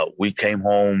 Yeah. We came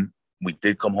home. We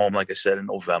did come home, like I said, in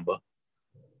November.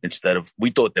 We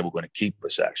thought they were going to keep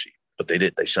us, actually, but they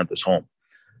did. They sent us home.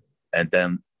 And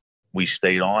then we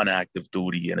stayed on active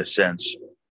duty, in a sense,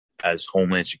 as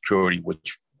Homeland Security,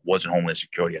 which wasn't Homeland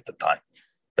Security at the time.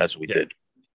 That's what we did.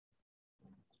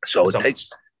 So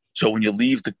So when you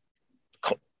leave the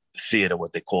theater,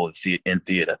 what they call it in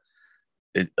theater,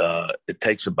 it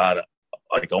takes about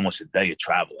almost a day of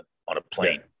traveling on a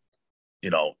plane,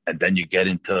 and then you get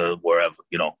into wherever,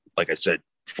 like I said,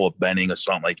 Fort Benning or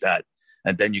something like that.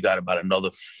 And then you got about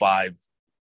another 5,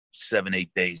 7,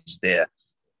 8 days there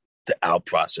to out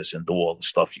process and do all the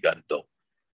stuff you got to do.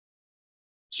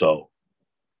 So.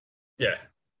 Yeah.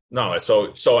 No.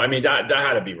 So I mean, that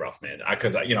had to be rough, man.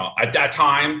 Because, at that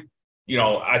time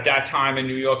in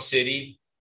New York City,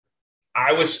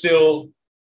 I was still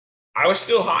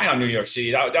high on New York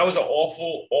City. That was an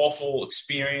awful, awful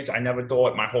experience. I never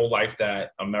thought my whole life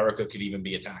that America could even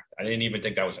be attacked. I didn't even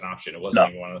think that was an option.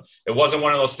 No. It wasn't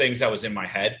one of those things that was in my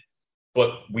head,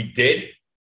 but we did.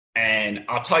 And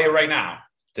I'll tell you right now,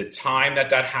 the time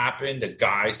that happened, the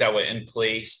guys that were in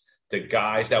place, the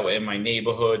guys that were in my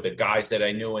neighborhood, the guys that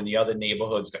I knew in the other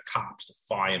neighborhoods, the cops, the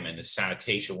firemen, the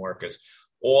sanitation workers,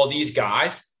 all these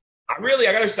guys. I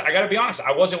gotta be honest.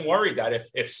 I wasn't worried that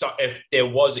if there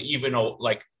was even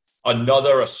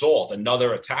another assault,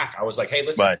 another attack, I was like, hey,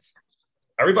 listen,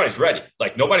 everybody's ready.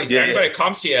 Like anybody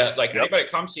comes here,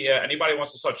 anybody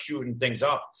wants to start shooting things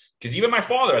up. Because even my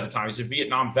father at the time, he's a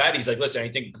Vietnam vet. He's like,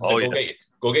 listen,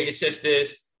 go get your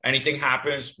sisters. Anything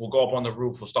happens, we'll go up on the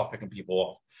roof. We'll start picking people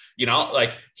off.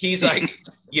 He's like,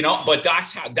 but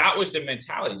that was the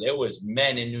mentality. There was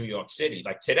men in New York City.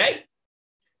 Like today,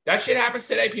 that shit happens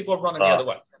today. People are running the other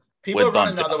way. People are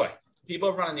running the other way.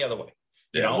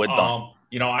 We're done.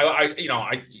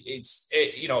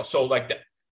 So like that,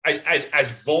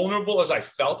 as vulnerable as I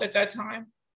felt at that time,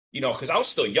 because I was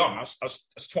still young. I was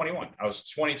 21. I was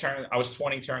 20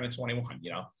 turning 21.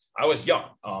 I was young.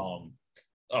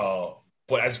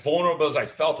 But as vulnerable as I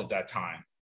felt at that time,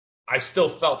 I still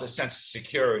felt a sense of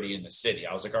security in the city.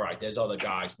 I was like, all right, there's other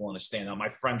guys willing to stand up. My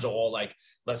friends are all like,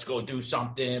 let's go do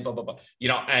something, blah, blah, blah.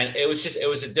 And it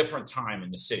was a different time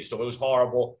in the city. So it was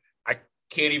horrible. I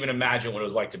can't even imagine what it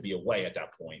was like to be away at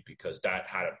that point, because that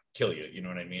had to kill you. You know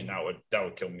what I mean? That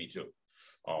would kill me too.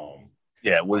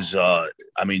 It was,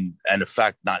 and the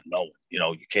fact not knowing,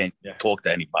 you can't talk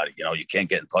to anybody, you can't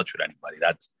get in touch with anybody.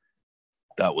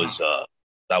 That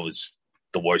was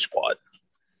the worst part.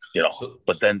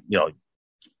 But then,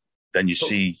 then you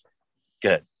see,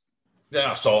 good.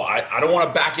 Yeah, so I don't want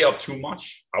to back you up too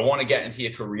much. I want to get into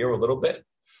your career a little bit,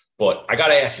 but I got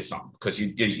to ask you something, because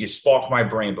you sparked my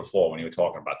brain before when you were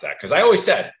talking about that. Because I always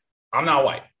said, I'm not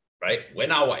white, right? We're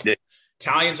not white. Yeah.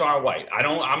 Italians aren't white.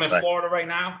 I'm in Florida right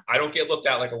now. I don't get looked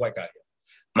at like a white guy here.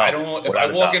 No, if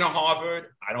I walk into Harvard,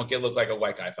 I don't get looked like a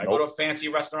white guy. If I go to a fancy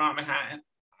restaurant in Manhattan,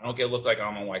 I don't get looked like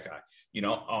I'm a white guy.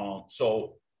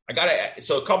 So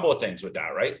a couple of things with that,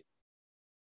 right?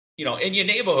 In your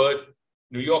neighborhood,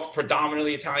 New York's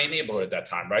predominantly Italian neighborhood at that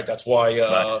time, right? That's why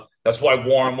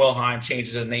Warren Wilhelm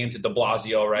changes his name to De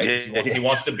Blasio, right? He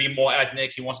wants to be more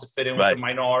ethnic. He wants to fit in with the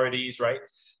minorities, right?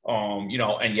 And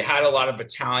you had a lot of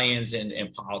Italians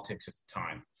in politics at the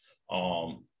time.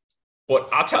 But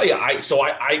I'll tell you,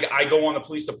 I go on the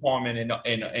police department in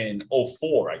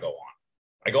 04. I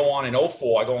go on in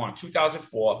 04. I go on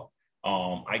 2004.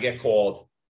 I get called.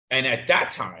 And at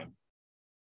that time,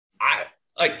 I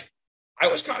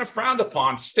was kind of frowned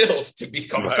upon still to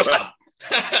become a cop.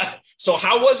 So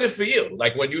how was it for you?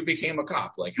 Like when you became a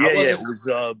cop? Like how was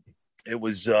it? It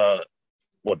was that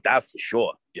for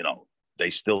sure. They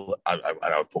still. I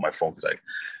would put my phone because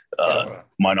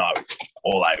minority,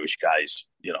 all Irish guys.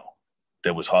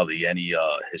 There was hardly any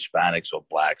Hispanics or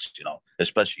blacks.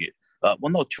 Especially.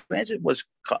 Transit was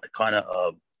kind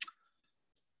of.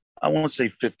 I won't say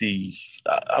 50.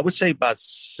 I would say about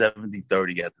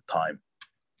 70-30 at the time.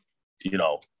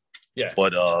 Yeah.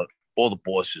 But all the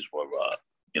bosses were,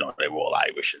 they were all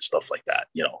Irish and stuff like that.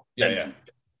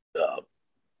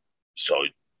 So,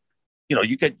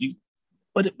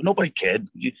 but nobody cared.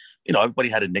 Everybody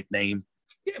had a nickname.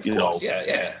 Yeah, of course.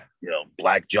 Yeah.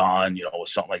 Black John, or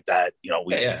something like that.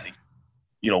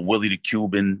 Willie the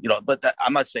Cuban. But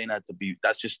I'm not saying that to be.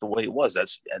 That's just the way it was.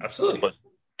 Absolutely. But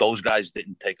those guys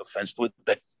didn't take offense to it.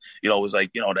 It was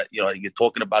like, that you're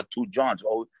talking about two Johns.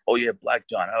 Oh yeah, Black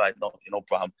John. All right, no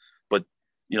problem. But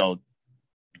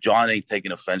John ain't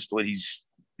taking offense to it. He's,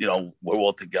 we're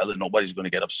all together. Nobody's going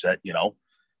to get upset.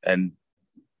 And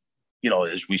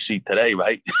as we see today,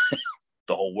 right,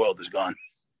 the whole world is gone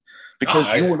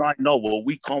because you and I know where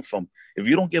we come from. If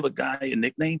you don't give a guy a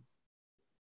nickname,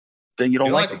 then you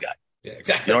don't like the guy. Yeah,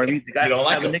 exactly. You know what I mean? You don't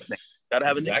like have a nickname. Gotta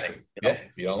have a nickname.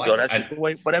 You don't like so that's just the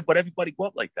way. But everybody grew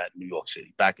up like that in New York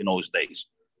City back in those days.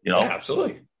 Yeah,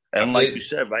 absolutely. And like you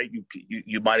said, right,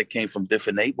 you might have came from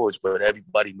different neighborhoods, but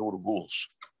everybody knew the rules.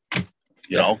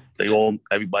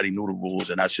 Everybody knew the rules,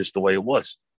 and that's just the way it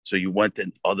was. So you went to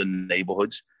other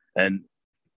neighborhoods, and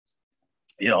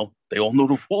they all knew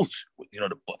the rules.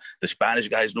 The Spanish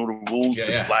guys knew the rules.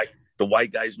 The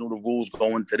white guys knew the rules.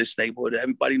 Going to this neighborhood,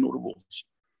 everybody knew the rules.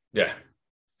 Yeah.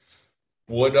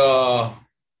 But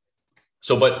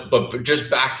just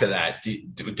back to that,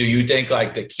 do you think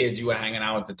like the kids you were hanging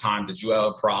out at the time, did you have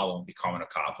a problem becoming a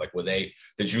cop? Like,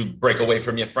 did you break away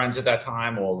from your friends at that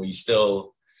time, or were you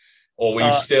still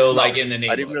like in the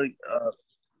neighborhood? I didn't really,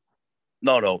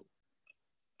 no.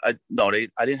 I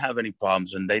didn't have any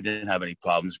problems, and they didn't have any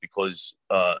problems because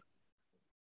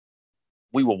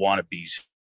we were wannabes.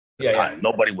 Yeah.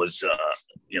 Nobody was,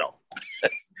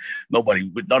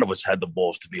 none of us had the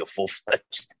balls to be a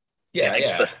full-fledged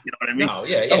gangster. You know what I mean? No,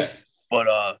 yeah.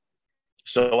 But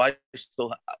so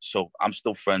I'm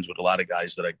still friends with a lot of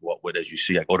guys that I grew up with. As you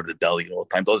see, I go to the deli all the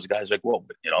time. Those are guys I grew up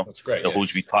with. That's great.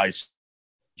 Who's retired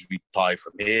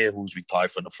from here, who's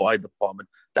retired from the fire department.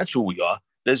 That's who we are.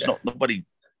 There's nobody.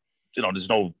 There's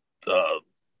no.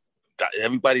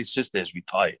 Everybody's sister is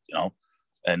retired.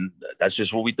 And that's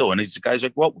just what we do. And it's the guys I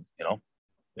grew up with.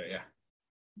 Yeah.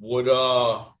 What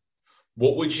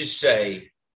would you say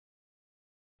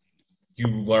you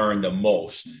learned the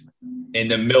most in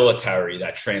the military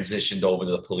that transitioned over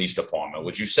to the police department?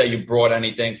 Would you say you brought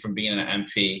anything from being an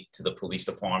MP to the police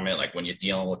department, like when you're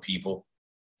dealing with people?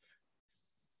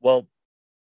 Well,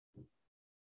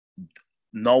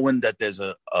 knowing that there's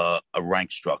a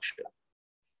rank structure,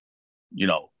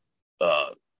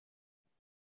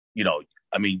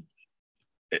 I mean,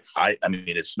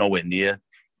 it's nowhere near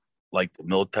like the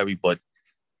military, but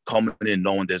coming in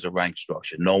knowing there's a rank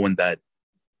structure, knowing that,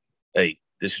 hey,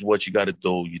 this is what you got to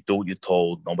do. You do what you're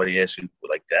told. Nobody asking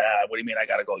like, what do you mean I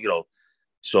got to go?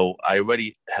 So I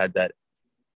already had that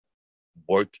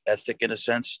work ethic in a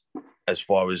sense, as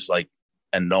far as like,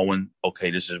 and knowing, okay,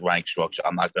 this is rank structure.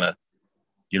 I'm not going to,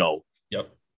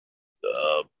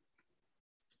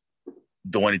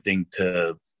 do anything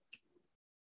to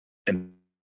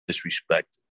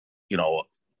disrespect,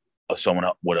 someone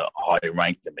with a higher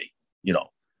rank than me,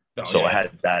 I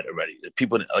had that already.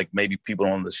 People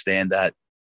don't understand that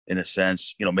in a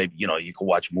sense, maybe, you can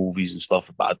watch movies and stuff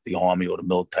about the army or the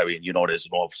military and, there's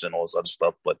an officer and all this other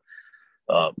stuff.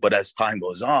 But as time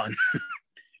goes on,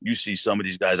 you see some of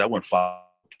these guys, I wouldn't follow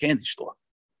a candy store.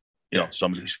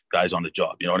 Some of these guys on the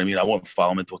job, you know what I mean? I wouldn't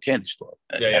follow them into a candy store.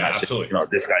 And I absolutely.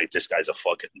 Said, this guy's a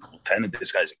fucking lieutenant.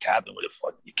 This guy's a captain. What the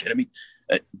fuck? You kidding me?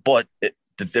 But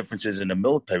the difference is in the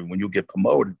military, when you get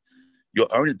promoted, you're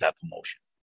earning that promotion.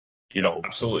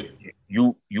 Absolutely.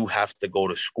 You have to go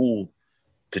to school,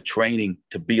 to training,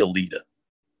 to be a leader.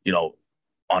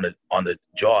 On the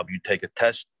job, you take a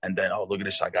test, and then, oh, look at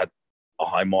this, I got a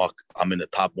high mark. I'm in the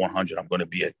top 100. I'm going to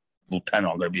be a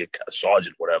lieutenant. I'm going to be a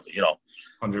sergeant, whatever.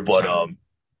 100%. But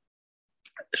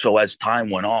so as time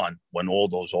went on, when all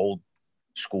those old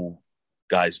school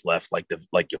guys left, like the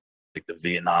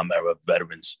Vietnam era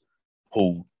veterans,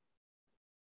 who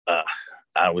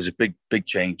it was a big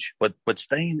change. But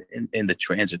staying in the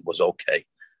transit was okay.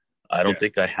 I don't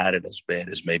think I had it as bad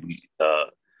as maybe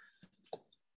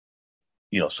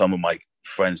some of my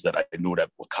friends that I knew that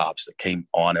were cops that came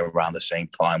on around the same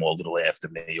time, or a little after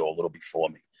me, or a little before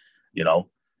me.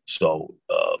 So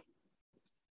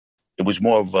it was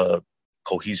more of a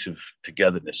cohesive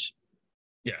togetherness.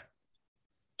 Yeah.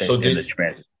 So in the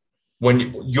transit.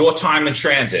 When your time in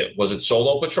transit, was it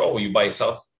solo patrol? Were you by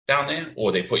yourself down there,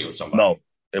 or they put you with somebody? No.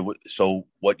 So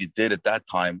what you did at that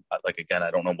time, like, again,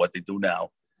 I don't know what they do now.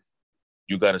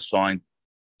 You got assigned,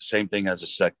 same thing as a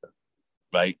sector,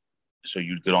 right? So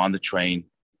you'd get on the train.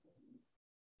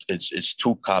 It's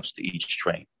 2 cops to each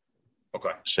train.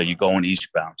 Okay. So you're going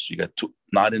eastbound. So you got 2,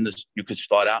 not in this, you could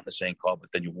start out in the same car,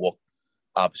 but then you walk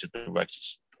opposite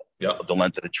directions, the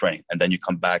length of the train. And then you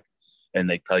come back and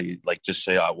they tell you, like, just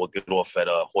say, we'll get off at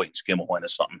Hoyt and Skimmerhorn or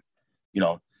something,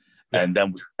 and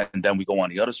then we go on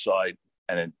the other side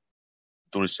and then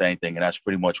do the same thing. And that's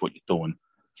pretty much what you're doing,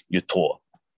 your tour,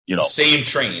 Same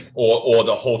train or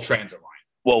the whole transit line.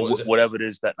 Well, whatever it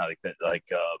is that night,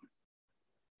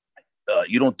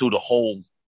 you don't do the whole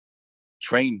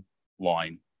train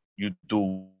line. You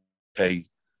do, okay,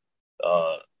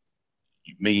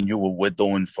 me and you we're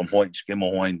doing from Hoyt and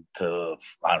Skimmerhorn to,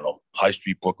 I don't know, High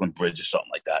Street, Brooklyn Bridge or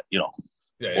something like that,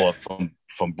 or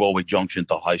from Broadway Junction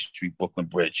to High Street, Brooklyn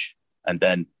Bridge. And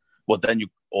then,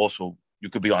 you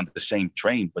could be on the same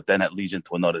train, but then that leads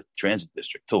into another transit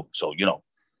district too. So, you know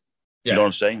what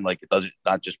I'm saying? Like, it doesn't,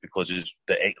 not just because it's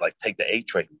take the A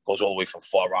train, it goes all the way from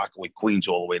Far Rockaway, Queens,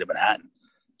 all the way to Manhattan.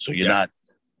 So you're not,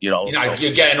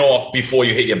 you're getting off before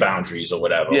you hit your boundaries or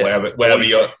whatever. Whatever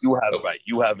you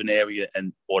have an area,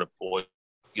 and or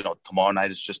tomorrow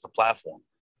night is just a platform.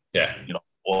 Yeah. You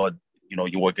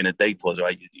work in a day tours,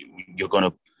 right? You're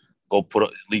gonna go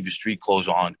leave your street clothes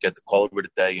on, get the color of the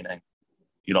day, and then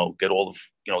get all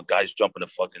the guys jumping the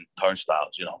fucking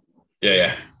turnstiles.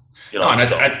 Yeah.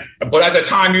 But at the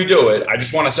time you do it, I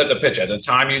just want to set the pitch. At the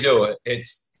time you do it,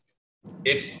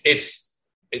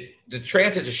 the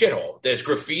transit's a shithole. There's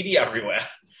graffiti everywhere.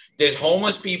 There's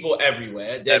homeless people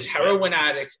everywhere. There's heroin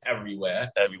addicts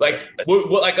everywhere. Everywhere.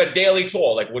 Like a daily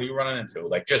tour. Like, what are you running into?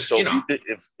 Like, just, so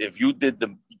if you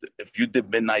did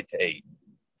midnight to 8,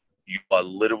 you are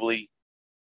literally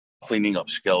cleaning up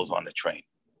skells on the train,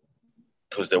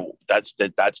 because that's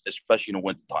especially in the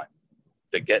wintertime.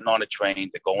 They're getting on the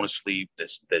train. They're going to sleep.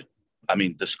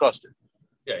 Disgusting.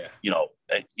 Yeah.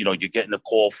 You're getting a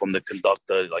call from the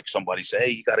conductor, like somebody say,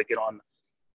 "Hey, you got to get on."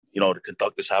 The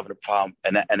conductor's having a problem,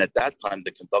 and at that time,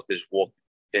 the conductors walked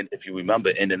in. If you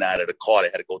remember, in and out of the car, they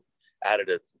had to go out of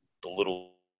the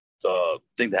little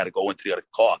thing. They had to go into the other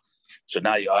car. So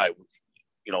now you're all right.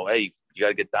 Hey, you got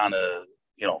to get down to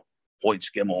Hoyt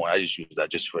Skimmerhorn. I just use that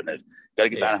just for that. Got to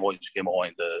get down to Hoyt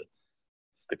Skimmerhorn.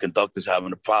 The conductor's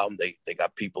having a problem. They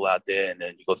got people out there, and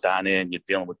then you go down there and you're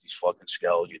dealing with these fucking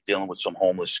skells. You're dealing with some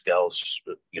homeless skells,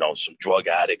 some drug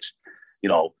addicts.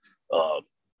 You're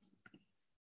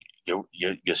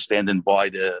standing by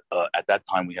at that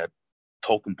time we had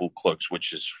token booth clerks,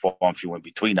 which is far and few in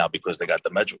between now because they got the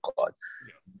Metro card.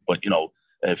 Yeah. But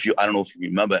I don't know if you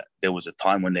remember, there was a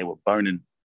time when they were burning,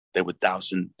 they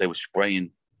were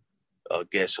spraying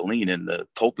gasoline in the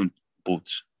token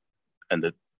booths and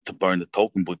to burn the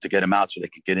token booth to get them out so they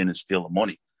could get in and steal the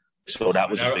money. So that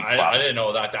was a big problem. I didn't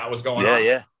know that was going on.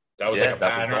 Yeah. That was like a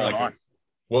pattern. Going on.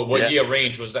 What year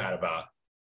range was that about?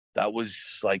 That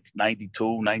was like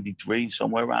 92, 93,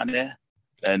 somewhere around there.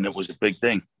 And it was a big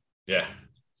thing. Yeah.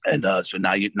 And so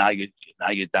now you're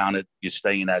down you're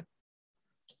staying at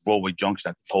Broadway Junction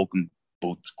at the token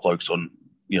booth clerks on,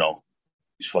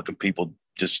 these fucking people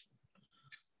just,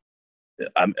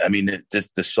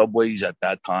 the subways at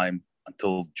that time,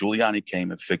 until Giuliani came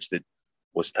and fixed it,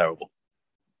 was terrible.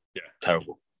 Yeah.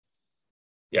 Terrible.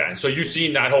 Yeah. And so you've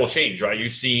seen that whole change, right?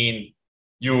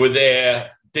 You were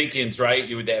there, Dinkins, right?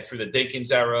 You were there through the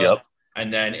Dinkins era. Yep.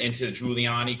 And then into the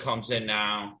Giuliani comes in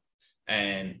now.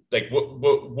 And like,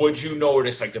 what would you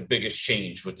notice like the biggest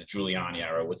change with the Giuliani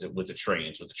era, with the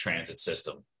trains, with the transit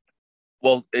system?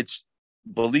 Well,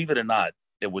 believe it or not,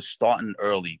 it was starting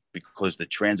early because the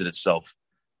transit itself,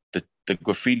 the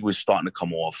graffiti was starting to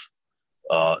come off.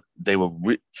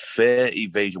 Fare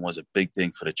evasion was a big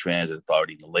thing for the transit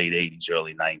authority in the late 80s,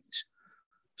 early 90s.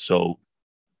 So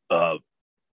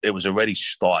it was already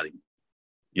starting,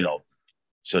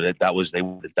 so they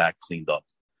wanted that cleaned up.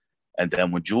 And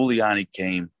then when Giuliani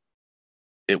came,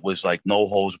 it was like no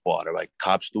holds barred. All right,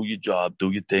 cops, do your job,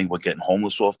 do your thing. We're getting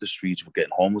homeless off the streets. We're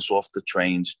getting homeless off the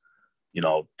trains.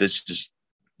 This is,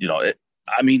 it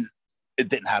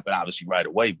didn't happen obviously right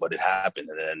away, but it happened.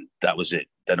 And then that was it.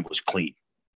 Then it was clean.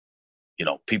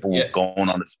 People were going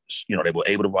on, they were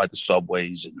able to ride the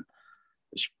subways. And,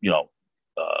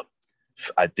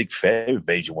 I think fare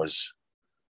evasion was,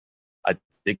 I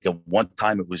think at one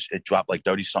time it dropped like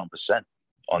 30-something%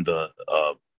 on the,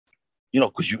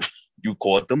 because you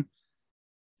caught them,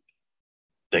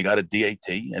 they got a DAT,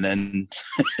 and then,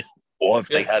 or if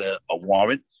they had a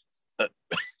warrant,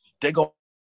 they go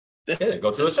through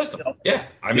the system.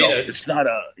 It's not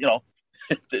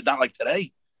not like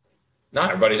today. No,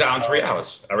 everybody's out in 3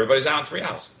 hours. Everybody's out in 3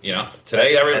 hours.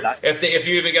 Today, if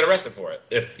you even get arrested for it,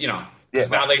 because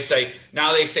now they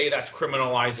say that's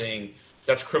criminalizing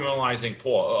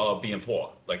poor, being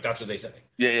poor. Like that's what they say.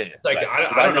 Yeah. Like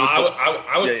I don't know.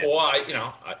 I was poor.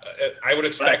 I would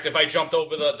expect if I jumped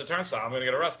over the turnstile, I'm going to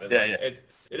get arrested. Yeah.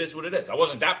 It is what it is. I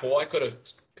wasn't that poor. I could have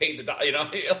paid the. But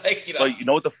you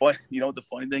know what the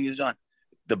funny thing is, John?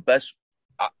 The best,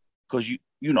 because you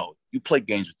play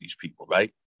games with these people,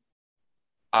 right?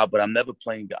 But I'm never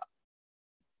playing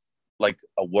like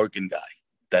a working guy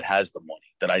that has the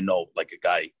money that I know, like a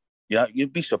guy.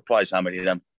 You'd be surprised how many of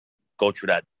them go through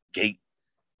that gate.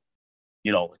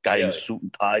 A guy in a suit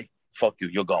and tie. Fuck you.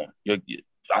 You're going.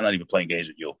 I'm not even playing games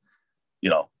with you.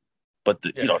 But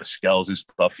the skells and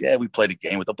stuff. Yeah, we played a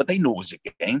game with them, but they knew it was a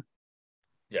game.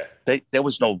 Yeah, there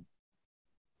was no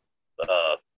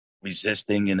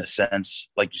resisting in a sense,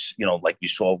 like we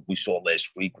saw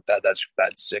last week.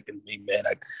 That sickened me, man.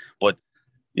 But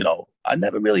I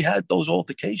never really had those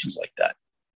altercations like that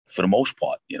for the most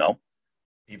part.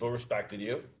 People respected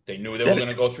you. They knew they were going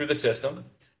to go through the system.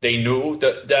 They knew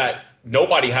that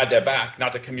nobody had their back,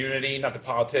 not the community, not the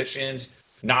politicians,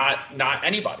 not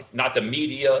anybody, not the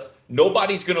media.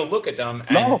 Nobody's going to look at them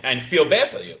and feel bad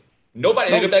for you.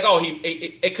 Nobody. They're going to be like,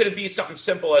 it could be something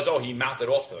simple as, he mouthed it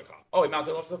off to the cop. Oh, he mouthed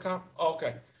it off to the cop? Oh,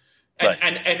 okay.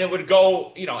 And it would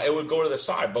go, it would go to the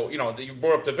side. But, you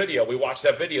brought up the video. We watched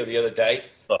that video the other day.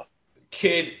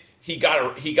 Kid, he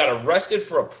got arrested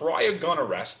for a prior gun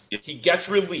arrest. He gets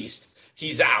released.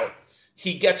 He's out.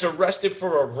 He gets arrested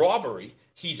for a robbery.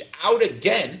 He's out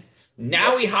again.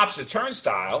 Now he hops a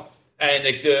turnstile, and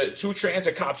the two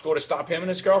transit cops go to stop him and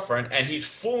his girlfriend, and he's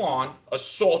full on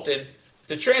assaulting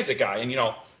the transit guy,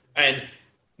 and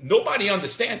nobody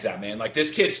understands that, man. Like this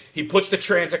he puts the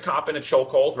transit cop in a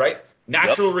chokehold, right?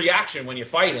 Natural reaction when you're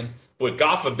fighting, but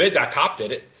God forbid that cop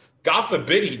did it. God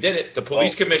forbid he did it. The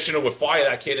police commissioner would fire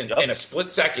that kid in a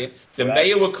split second. The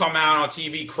mayor would come out on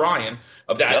TV crying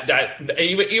of that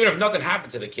even if nothing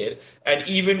happened to the kid. And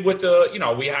even with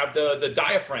we have the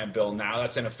diaphragm bill now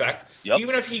that's in effect.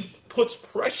 Even if he puts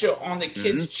pressure on the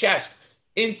kid's chest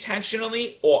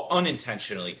intentionally or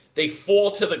unintentionally, they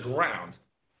fall to the ground.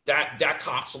 That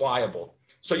cop's liable.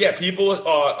 So yeah, people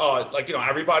are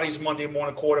everybody's Monday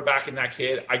morning quarterback in that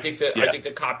kid. I think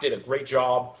the cop did a great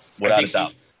job. Without a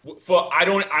doubt. I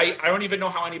don't even know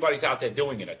how anybody's out there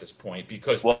doing it at this point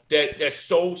because they're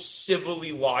so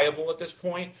civilly liable at this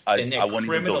point, and they're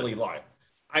criminally liable.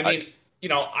 I mean,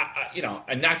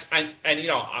 and that's I'm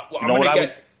gonna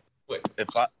get. If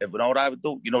you know what I would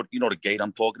do, you know the gate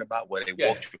I'm talking about where they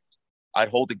walk through. I'd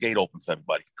hold the gate open for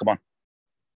everybody. Come on.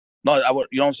 No, I would.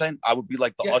 You know what I'm saying? I would be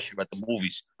like the usher at the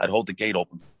movies. I'd hold the gate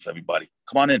open for everybody.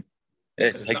 Come on in.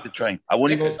 Take the train. I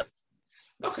wouldn't even.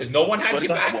 No, because no one has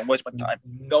your back. I won't waste my time.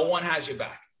 No one has your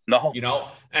back. No.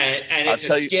 And it's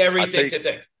a scary thing to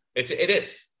think. It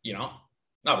is. No,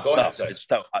 but go ahead. It's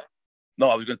tough. I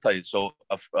was going to tell you. So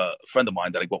a friend of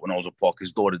mine that I grew up when I was a Park,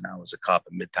 his daughter now is a cop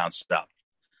in Midtown South.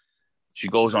 She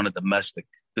goes on a domestic.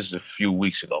 This is a few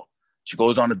weeks ago. She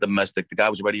goes on a domestic. The guy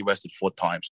was already arrested 4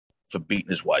 times for beating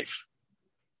his wife.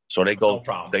 So they go. No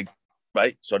problem.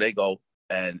 So they go,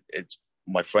 and it's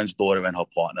my friend's daughter and her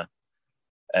partner,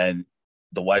 and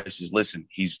the wife says, "Listen,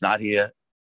 he's not here.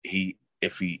 She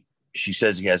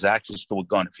says he has access to a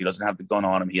gun. If he doesn't have the gun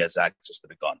on him, he has access to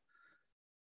the gun."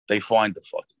 They find the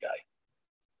fucking guy.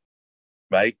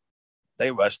 Right? They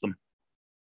arrest him.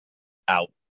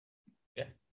 Out. Yeah.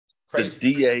 Crazy.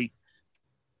 The DA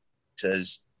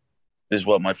says, "This is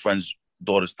what my friend's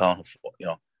daughter's telling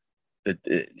her."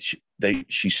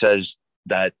 She says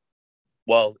that,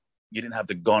 well, you didn't have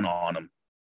the gun on him,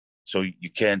 so you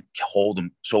can't hold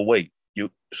him. So wait.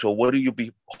 So what do you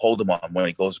hold him on when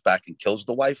he goes back and kills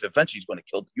the wife? Eventually he's going to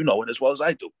kill, it as well as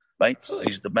I do, right? Absolutely.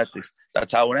 He's domestic.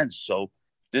 That's how it ends. So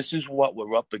this is what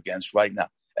we're up against right now.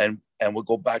 And we'll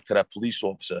go back to that police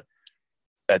officer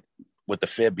with the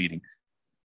fare beating,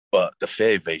 but the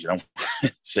fare evasion. I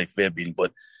don't say fare beating,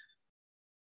 but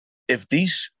if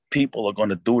these people are going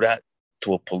to do that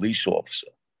to a police officer,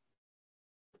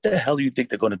 what the hell do you think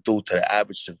they're going to do to the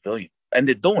average civilian? And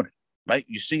they're doing it. Right,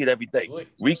 you see it every day. Absolutely.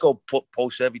 Rico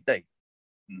posts every day.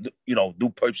 New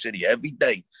Perp City every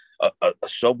day. A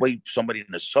subway, somebody in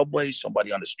the subway,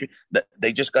 somebody on the street.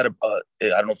 They just got I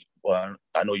don't know.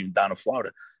 I know you're down in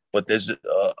Florida, but there's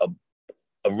a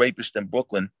rapist in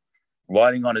Brooklyn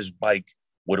riding on his bike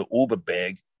with an Uber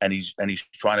bag, and he's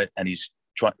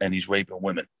raping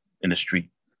women in the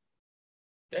street.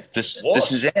 This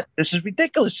is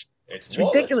ridiculous. It's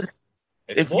ridiculous.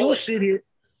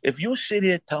 If you sit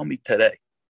here and tell me today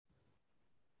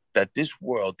that this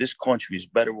country is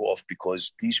better off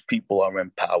because these people are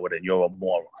empowered and you're a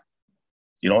moron,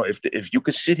 if you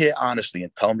could sit here honestly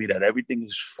and tell me that everything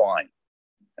is fine,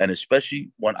 and especially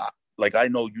when I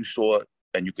know you saw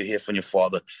and you could hear from your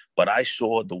father, but I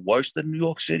saw the worst in New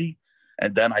York City,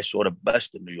 and then I saw the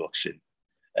best in New York City,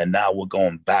 and now we're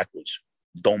going backwards.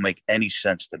 Don't make any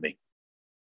sense to me.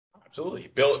 Absolutely.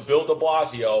 Bill de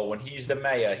Blasio, when he's the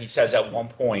mayor, he says at one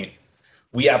point,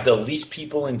 we have the least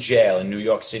people in jail in New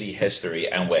York City history,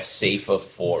 and we're safer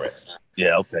for it.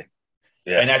 Yeah, okay.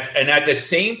 Yeah. And at the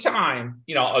same time,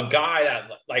 a guy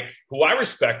that who I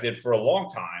respected for a long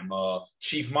time,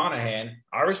 Chief Monahan,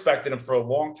 I respected him for a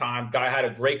long time. Guy had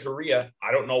a great career.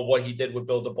 I don't know what he did with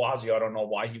Bill de Blasio. I don't know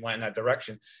why he went in that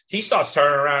direction. He starts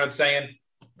turning around and saying,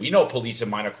 we know police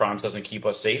and minor crimes doesn't keep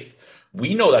us safe.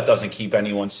 We know that doesn't keep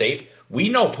anyone safe. We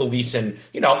know police and,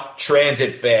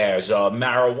 transit fares,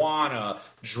 marijuana,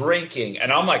 drinking.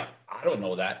 And I'm like, I don't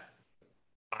know that.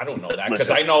 Because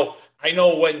I know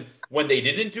when they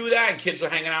didn't do that and kids were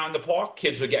hanging out in the park,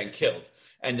 kids were getting killed.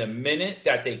 And the minute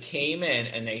that they came in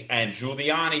and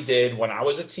Giuliani did when I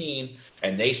was a teen,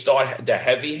 and they start, the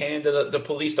heavy hand of the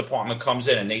police department comes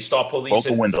in and they start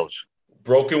policing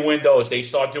broken windows. They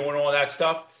start doing all that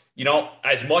stuff.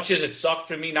 As much as it sucked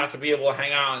for me not to be able to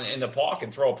hang out in the park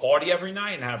and throw a party every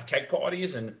night and have keg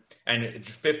parties and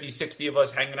 50, 60 of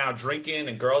us hanging out drinking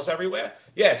and girls everywhere.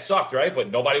 Yeah, it sucked, right? But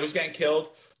nobody was getting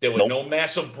killed. There was no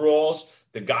massive brawls.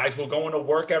 The guys were going to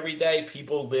work every day.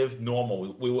 People lived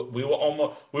normal.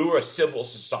 We were a civil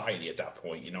society at that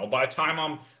point. By the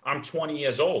time I'm 20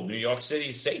 years old, New York City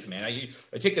is safe, man. I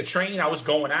take the train. I was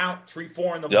going out 3,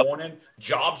 4 in the morning.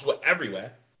 Jobs were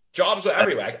everywhere. Jobs were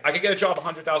everywhere. I could get a job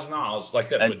 $100,000 like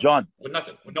this And John, with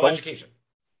nothing, with no don't education.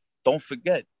 don't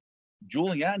forget,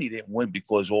 Giuliani didn't win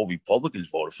because all Republicans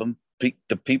voted for him.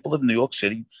 The people of New York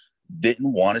City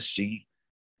didn't want to see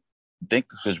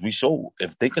Dinkins, because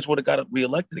if Dinkins would have got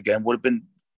reelected again,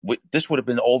 this would have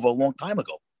been over a long time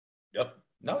ago. Yep.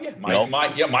 No, yeah.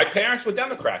 My parents were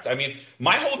Democrats. I mean,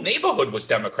 my whole neighborhood was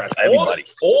Democrats. Everybody.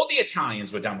 All the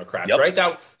Italians were Democrats, Yep. right?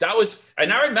 That was,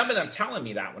 and I remember them telling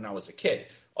me that when I was a kid.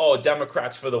 Oh,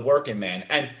 Democrats for the working man.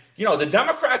 And, the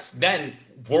Democrats then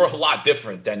were a lot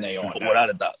different than they are now.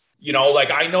 Without a doubt.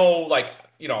 I know,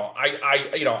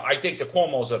 I think the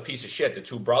Cuomo's a piece of shit, the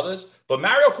two brothers, but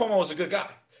Mario Cuomo was a good guy.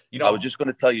 I was just going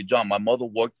to tell you, John, my mother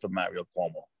worked for Mario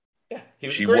Cuomo. Yeah, he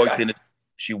was a great guy.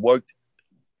 She worked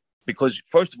because,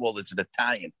 first of all, it's an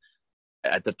Italian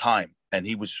at the time, and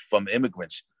he was from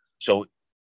immigrants. So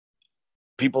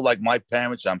people like my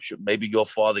parents, I'm sure maybe your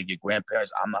father, your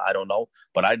grandparents, I don't know,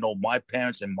 but I know my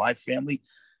parents and my family,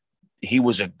 he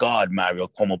was a god, Mario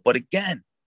Cuomo. But again,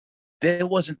 there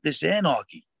wasn't this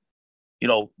anarchy.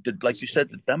 Like you said,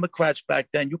 the Democrats back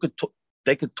then,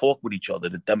 they could talk with each other.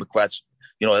 The Democrats,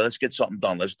 let's get something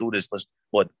done. Let's do this.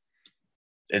 But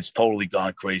it's totally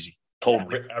gone crazy.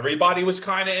 Totally. Everybody was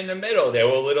kind of in the middle. They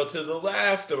were a little to the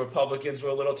left. The Republicans were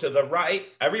a little to the right.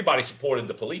 Everybody supported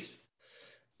the police.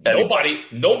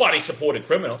 Nobody supported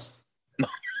criminals.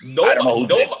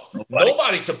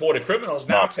 Nobody supported criminals.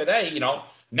 Now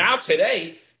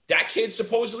today, that kid's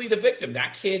supposedly the victim.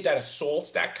 That kid that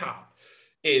assaults that cop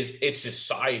it's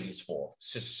society's fault.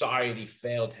 Society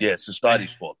failed him. Yeah,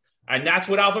 society's fault. And that's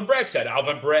what Alvin Bragg said.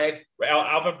 Alvin Bragg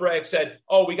said,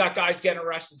 oh, we got guys getting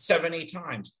arrested 7-8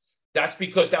 times. That's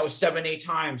because that was 7-8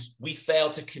 times we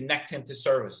failed to connect him to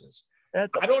services.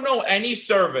 I don't know any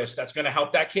service that's going to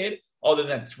help that kid other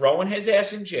than throwing his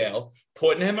ass in jail,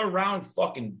 putting him around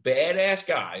fucking badass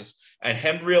guys, and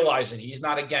him realizing he's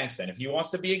not a gangster. And if he wants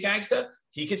to be a gangster,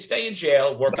 he could stay in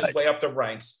jail, work his way up the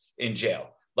ranks in jail.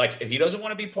 Like, if he doesn't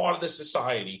want to be part of this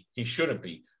society, he shouldn't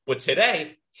be. But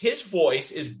today, his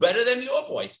voice is better than your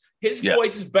voice. His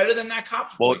voice is better than that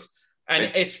cop's voice.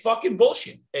 And it's fucking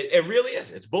bullshit. It really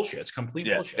is. It's bullshit. It's complete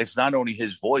bullshit. It's not only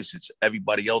his voice, it's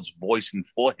everybody else voicing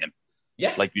for him.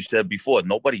 Yeah. Like you said before,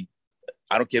 nobody,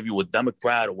 I don't care if you were a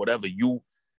Democrat or whatever,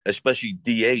 especially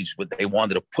DAs, but they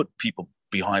wanted to put people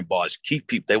behind bars, keep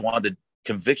people. They wanted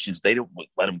convictions. They didn't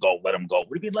let him go. What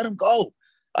do you mean let him go?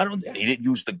 He didn't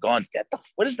use the gun.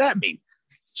 What does that mean?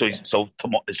 So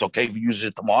it's okay if he uses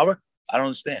it tomorrow? I don't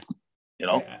understand.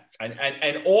 Yeah.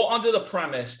 And all under the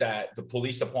premise that the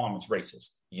police department's racist.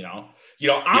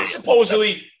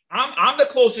 I'm the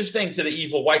closest thing to the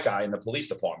evil white guy in the police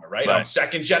department, right? I'm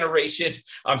second generation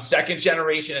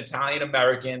Italian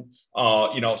American.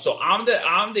 So I'm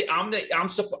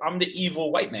the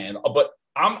evil white man. But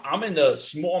I'm in the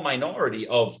small minority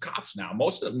of cops now.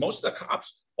 Most of the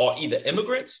cops are either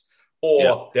immigrants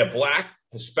or they're Black,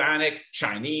 Hispanic,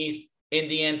 Chinese,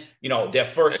 Indian. They're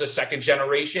first or second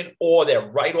generation, or they're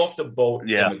right off the boat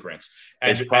immigrants.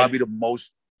 And it's probably the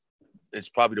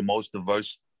most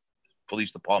diverse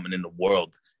police department in the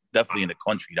world, definitely in the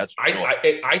country. That's for sure.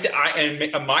 In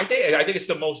my day, I think it's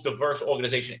the most diverse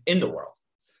organization in the world.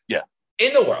 Yeah,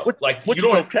 in the world. Which is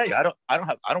okay. I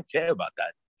don't care about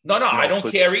that. No, I don't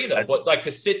care either. But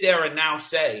to sit there and now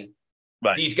say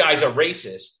these guys are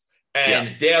racist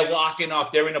and they're locking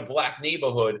up, they're in a Black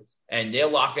neighborhood and they're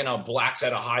locking up Blacks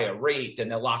at a higher rate than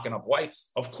they're locking up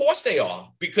whites. Of course they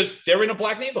are, because they're in a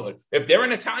Black neighborhood. If they're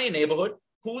in an Italian neighborhood,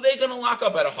 who are they going to lock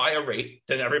up at a higher rate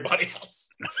than everybody else?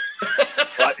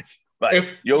 Right.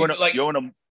 If you're in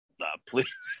a please,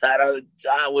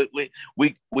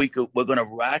 we're going to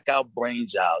rack our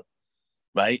brains out,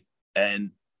 right?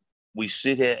 And we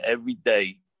sit here every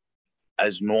day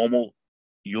as normal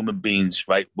human beings,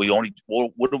 right?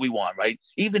 What do we want, right?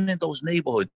 Even in those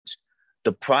neighborhoods,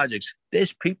 the projects,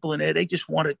 there's people in there, they just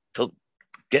want to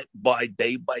get by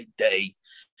day by day.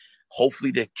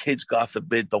 Hopefully their kids, God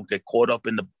forbid, don't get caught up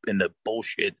in the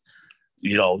bullshit.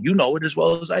 You know it as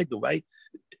well as I do, right?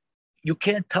 You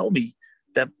can't tell me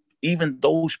that even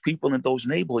those people in those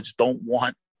neighborhoods don't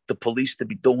want the police to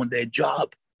be doing their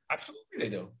job. Absolutely they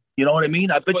do. You know what I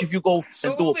mean? I bet you if you go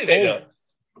and do a poll,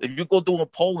 if you go do a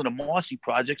poll in the Marcy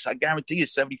projects, I guarantee you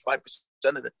 75%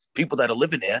 of the people that are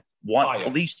living there want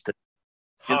police to.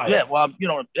 Yeah, well,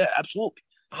 absolutely.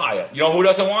 Higher. You know who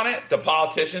doesn't want it? The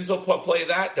politicians will play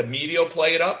that. The media will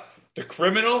play it up. The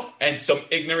criminal and some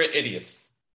ignorant idiots.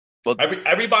 But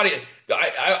everybody,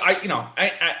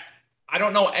 I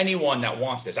don't know anyone that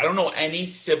wants this. I don't know any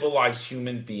civilized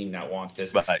human being that wants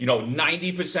this. Right.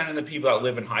 90% of the people that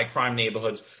live in high crime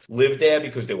neighborhoods live there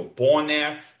because they were born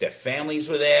there. Their families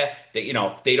were there. They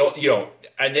don't,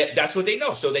 and that's what they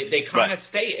know. So they kind of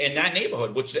stay in that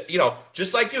neighborhood, which,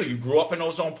 just like you grew up in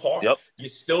Ozone Park. Yep. You're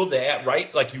still there,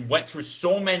 right? Like you went through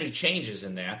so many changes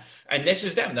in there. And this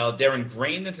is them. Now they're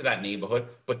ingrained into that neighborhood,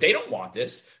 but they don't want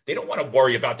this. They don't want to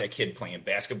worry about their kid playing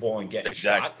basketball and getting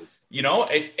shot.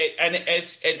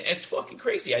 It's fucking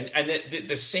crazy. And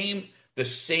the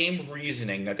same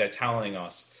reasoning that they're telling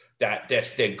us that they're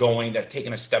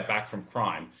taking a step back from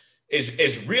crime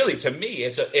is really, to me,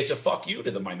 it's a fuck you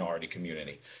to the minority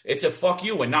community. It's a fuck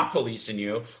you. We're not policing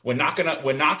you. We're not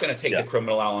gonna take the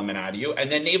criminal element out of you.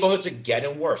 And then neighborhoods are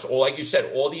getting worse. Or like you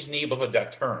said, all these neighborhoods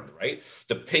that turned, right?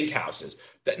 The pink houses.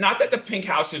 Not that the pink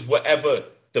houses were ever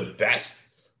the best,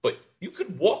 but you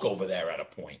could walk over there at a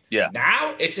point. Yeah.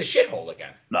 Now it's a shithole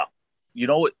again. No. You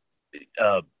know what?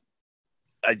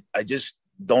 I just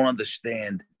don't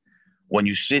understand when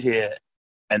you sit here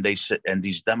and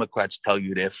these Democrats tell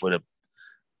you they're for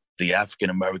the African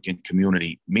American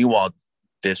community. Meanwhile,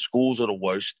 their schools are the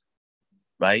worst,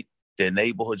 right? Their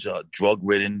neighborhoods are drug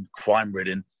ridden, crime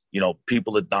ridden.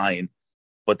 People are dying,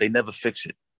 but they never fix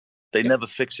it. They never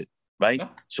fix it, right? Yeah.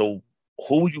 So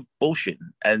who are you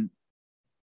bullshitting? And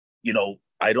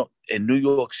I don't in New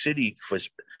York City.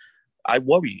 I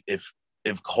worry if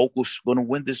Hochul's going to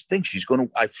win this thing.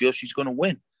 I feel she's going to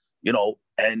win.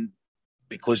 And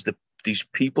because these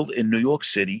people in New York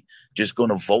City just going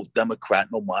to vote Democrat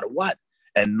no matter what,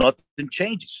 and nothing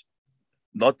changes.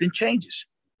 Nothing changes,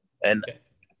 and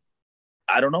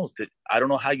I don't know. I don't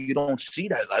know how you don't see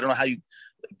that. I don't know how you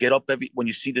get up when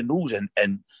you see the news and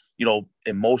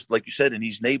in most, like you said, in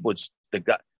these neighborhoods,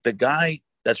 the guy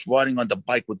that's riding on the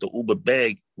bike with the Uber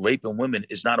bag raping women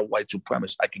is not a white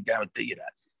supremacist. I can guarantee you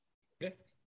that.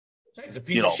 He's a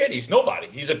piece of shit. He's nobody.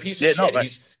 He's a piece of shit. No,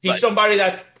 right, he's somebody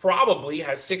that probably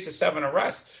has 6 or 7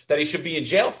 arrests that he should be in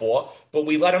jail for, but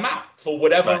we let him out for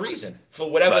whatever reason, for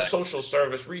whatever social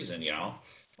service reason,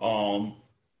 But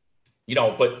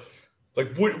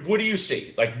like, what do you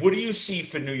see? Like, what do you see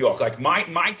for New York? Like,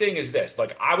 my thing is this.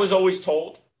 Like, I was always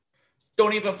told,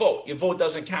 don't even vote. Your vote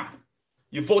doesn't count.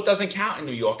 Your vote doesn't count in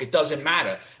New York. It doesn't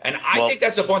matter. And I think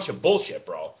that's a bunch of bullshit,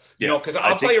 bro. Because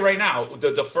I'll tell you right now,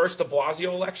 the first de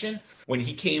Blasio election, when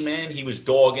he came in, he was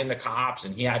dogging the cops,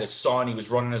 and he had his son. He was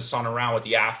running his son around with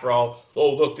the afro.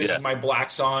 Oh, look, this is my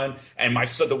black son. And my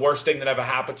son, the worst thing that ever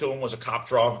happened to him was a cop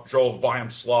drove by him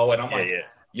slow. And I'm like,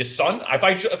 your son?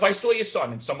 If I saw your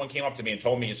son and someone came up to me and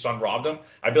told me your son robbed him,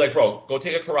 I'd be like, bro, go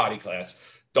take a karate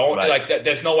class. Don't like that.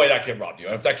 There's no way that kid robbed you.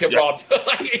 If that kid robbed,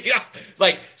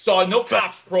 so no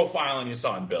cops profiling your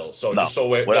son, Bill. So just so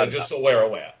we're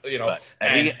aware,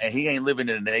 And he ain't living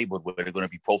in a neighborhood where they're going to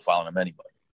be profiling him anyway.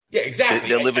 Yeah, exactly.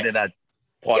 They're living in that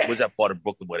part. Where's that part of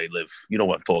Brooklyn where they live? You know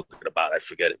what I'm talking about? I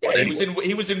forget it. Yeah, anyway.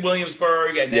 he was in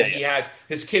Williamsburg, and then he has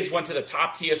his kids went to the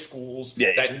top tier schools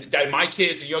that my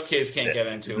kids and your kids can't get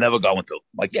into. Never going to.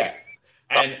 My kids.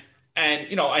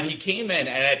 And he came in, and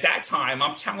at that time,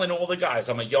 I'm telling all the guys,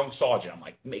 I'm a young sergeant. I'm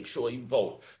like, make sure you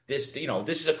vote. This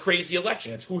is a crazy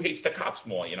election. It's who hates the cops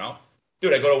more,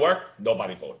 Dude, I go to work,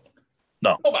 nobody voted.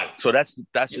 No. Nobody. So that's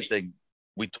the thing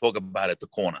we talk about at the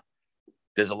corner.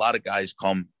 There's a lot of guys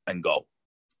come and go,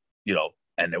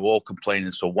 and they're all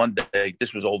complaining. So one day,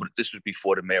 this was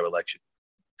before the mayor election.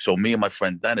 So me and my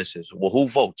friend Dennis says, well, who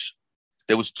votes?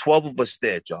 There was 12 of us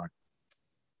there, John.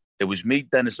 It was me,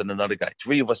 Dennis, and another guy.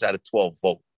 3 of us out of 12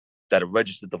 vote that are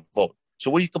registered to vote. So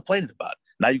what are you complaining about?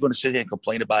 Now you're going to sit here and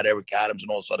complain about Eric Adams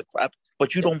and all this other crap,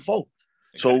 but you don't vote.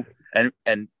 Exactly. So,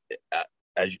 and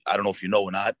as I don't know if you know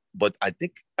or not, but I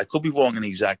think I could be wrong in the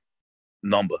exact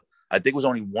number. I think it was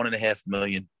only 1.5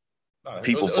 million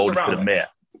people voted for the mayor,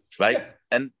 right? Yeah.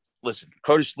 And listen,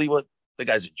 Curtis Lewa, the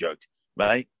guy's a jerk,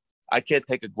 right? I can't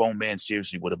take a grown man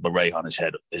seriously with a beret on his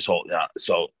head. So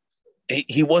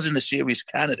he wasn't a serious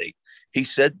candidate. He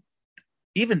said,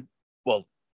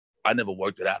 I never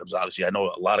worked with Adams, obviously. I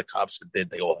know a lot of cops that did.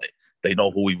 They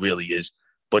know who he really is.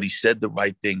 But he said the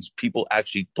right things. People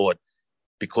actually thought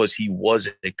because he was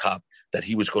a cop that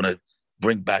he was going to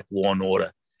bring back law and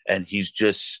order. And he's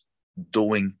just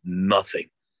doing nothing.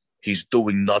 He's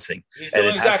doing nothing. He's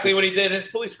doing exactly what he did in his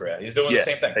police career. He's doing the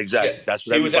same thing. Exactly. Yeah. That's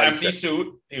what he was an empty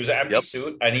suit. He was an empty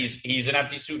suit, and he's an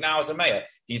empty suit now as a mayor.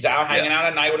 He's out hanging out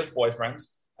at night with his boyfriends,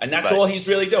 and that's all he's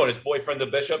really doing. His boyfriend, the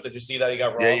bishop. Did you see that he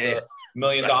got robbed $1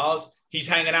 million? He's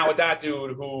hanging out with that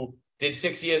dude who did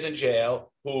 6 years in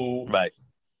jail. Who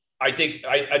I think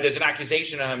there's an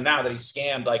accusation of him now that he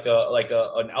scammed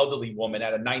an elderly woman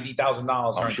out of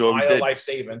 $90,000, her I'm sure he entire did. life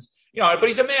savings. But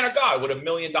he's a man of God with $1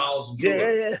 million in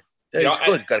jewelry. Yeah.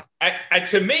 It's good. And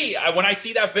to me, when I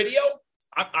see that video,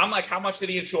 I'm like, how much did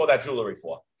he insure that jewelry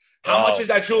for? How much is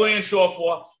that jewelry insured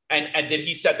for? And did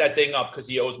he set that thing up because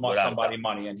he owes somebody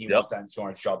money and he wants that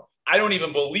insurance job? I don't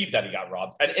even believe that he got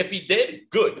robbed. And if he did,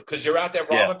 good, because you're out there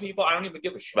robbing people. I don't even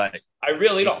give a shit. Right. I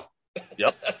really don't.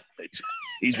 Yep.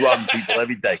 He's robbing people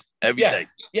every day. Every day.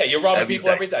 Yeah, you're robbing people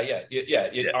every day. Yeah.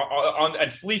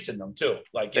 And fleecing them too.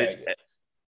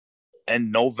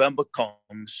 And November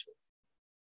comes,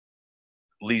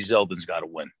 Lee Zeldin's got to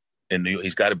win. And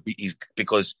he's got to be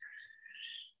because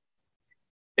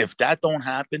if that don't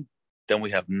happen, then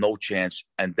we have no chance.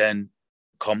 And then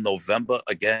come November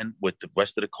again with the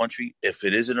rest of the country, if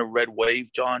it isn't a red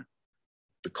wave, John,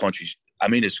 the country's,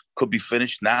 it could be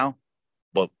finished now,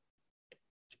 but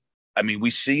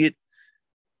we see it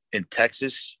in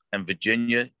Texas and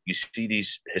Virginia. You see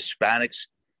these Hispanics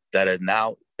that are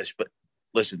now,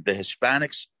 listen, the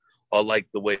Hispanics are like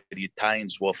the way the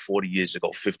Italians were 40 years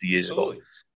ago, 50 years ago.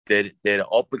 They're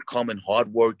up and coming,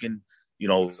 hardworking,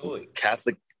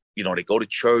 Catholic, they go to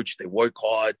church, they work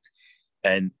hard.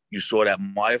 And you saw that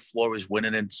Maya Flores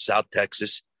winning in South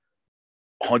Texas,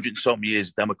 100-something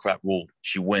years, Democrat ruled.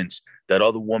 She wins. That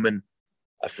other woman,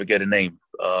 I forget her name.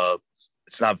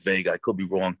 It's not Vega. I could be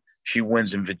wrong. She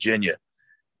wins in Virginia.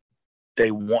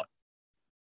 The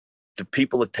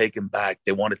people are taken back.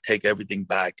 They want to take everything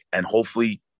back. And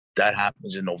hopefully that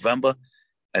happens in November.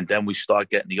 And then we start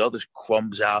getting the other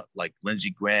crumbs out, like Lindsey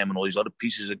Graham and all these other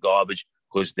pieces of garbage,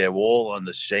 because they're all on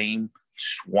the same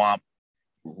swamp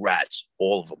rats,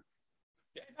 all of them.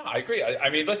 Yeah, no, I agree.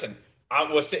 Listen,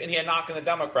 we're sitting here knocking the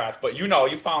Democrats, but you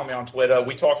follow me on Twitter.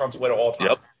 We talk on Twitter all the time.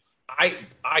 Yep.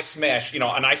 I smash, and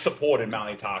I supported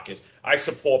Malliotakis. I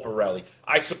support Borrelli.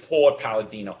 I support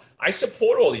Palladino. I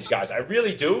support all these guys. I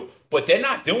really do, but they're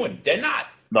not. No.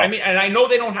 And I know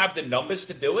they don't have the numbers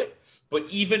to do it, but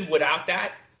even without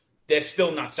that, they're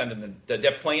still not sending them.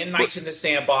 They're playing nice in the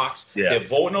sandbox. Yeah. They're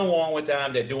voting along with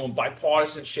them. They're doing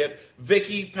bipartisanship.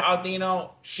 Vicky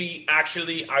Palladino, she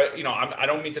actually, I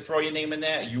don't mean to throw your name in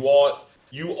there. You are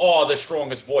the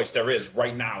strongest voice there is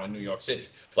right now in New York City.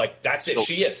 Like, that's it.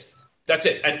 She is. That's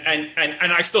it.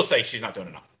 And I still say she's not doing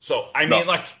enough. So, I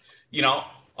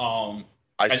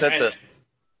said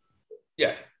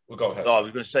yeah, we'll go ahead. No, I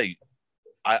was going to say,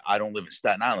 I don't live in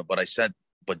Staten Island,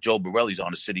 but Joe Borrelli's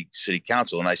on the city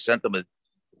council, and I sent them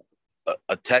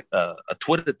a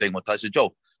Twitter thing with. I said,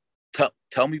 Joe,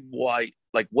 tell me why.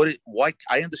 Why?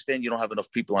 I understand you don't have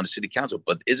enough people on the city council,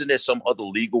 but isn't there some other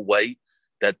legal way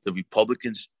that the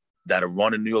Republicans that are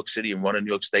running New York City and running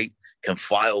New York State can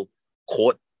file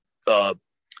court?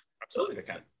 Absolutely, they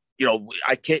can.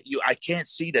 I can't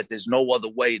see that there's no other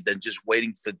way than just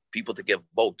waiting for people to get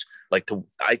votes.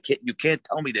 You can't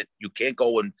tell me that you can't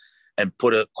go and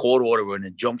put a court order or an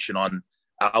injunction on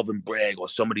Alvin Bragg or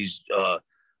some of these,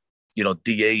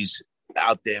 DAs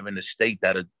out there in the state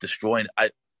that are destroying.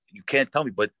 You can't tell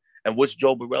me. And what's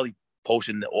Joe Borrelli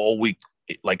posting all week,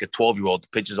 like a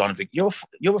 12-year-old, pictures on him? You're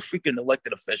a freaking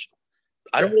elected official.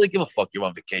 I don't really give a fuck. You're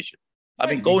on vacation.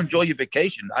 Go enjoy your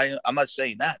vacation. I'm not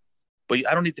saying that, but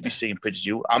I don't need to be seeing pictures of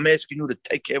you. I'm asking you to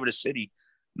take care of the city,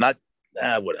 not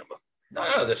whatever.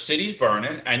 No, the city's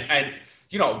burning, and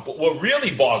what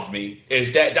really bogged me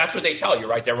is that's what they tell you,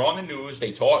 right? They're on the news,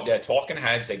 they're talking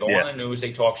heads, they go on the news,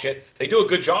 they talk shit. They do a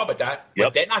good job at that,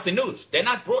 but they're not the news. They're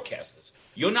not broadcasters.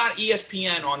 You're not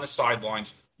ESPN on the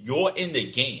sidelines. You're in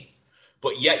the game.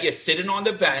 But yet you're sitting on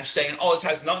the bench saying, oh, this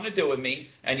has nothing to do with me.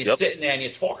 And you're sitting there and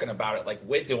you're talking about it like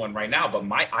we're doing right now. But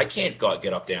I can't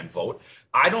get up there and vote.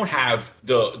 I don't have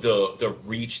the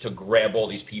reach to grab all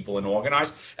these people and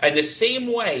organize. And the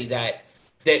same way that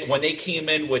when they came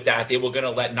in with that, they were going to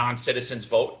let non-citizens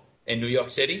vote in New York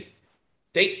City.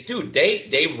 They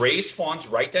raised funds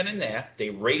right then and there.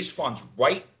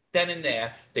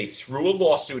 They threw a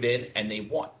lawsuit in and they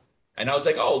won. And I was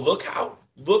like, oh, look how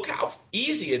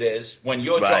easy it is when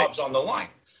your job's on the line.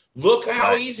 Look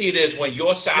how easy it is when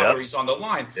your salary's on the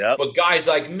line. Yep. But guys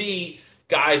like me,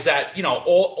 guys that,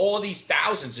 all these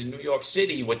thousands in New York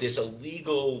City with this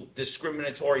illegal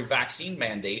discriminatory vaccine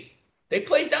mandate, they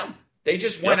played dumb. They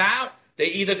just went out. They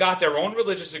either got their own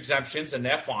religious exemptions and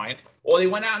they're fine, or they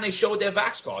went out and they showed their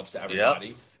vax cards to everybody.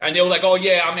 Yep. And they were like, oh,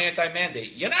 yeah, I'm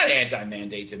anti-mandate. You're not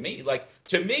anti-mandate to me.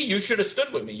 To me, you should have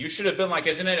stood with me. You should have been like,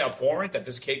 isn't it abhorrent that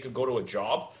this kid could go to a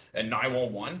job at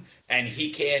 911 and he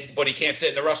can't sit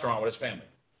in the restaurant with his family?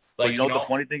 The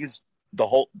funny thing is,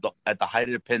 at the height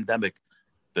of the pandemic,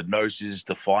 the nurses,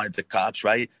 the cops,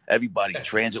 right? Everybody,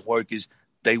 transit workers,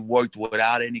 they worked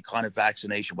without any kind of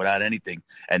vaccination, without anything,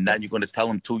 and then you're going to tell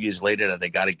them 2 years later that they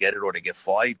got to get it or they get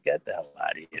fired. Get the hell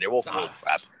out of here! They're all full of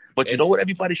crap. But you know what?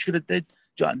 Everybody should have did,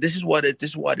 John. This is why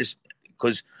this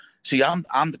because see, I'm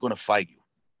going to fight you.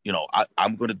 You know,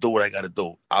 I'm going to do what I got to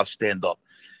do. I'll stand up.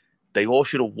 They all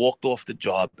should have walked off the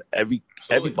job.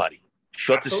 Everybody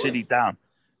shut the city down.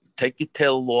 Take your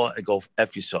tail law and go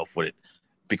F yourself with it.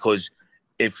 Because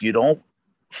if you don't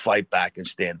fight back and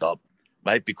stand up,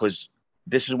 right? Because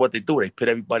this is what they do. They pit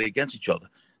everybody against each other,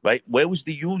 right? Where was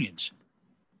the unions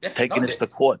taking this to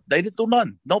court? They didn't do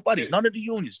nothing. Nobody, none of the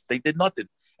unions. They did nothing.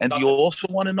 And do you also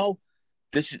want to know?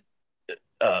 This is,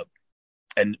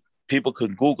 and people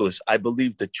can Google this. I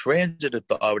believe the Transit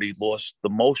Authority lost the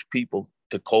most people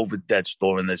to COVID deaths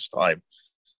during this time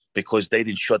because they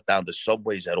didn't shut down the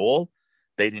subways at all.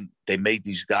 They made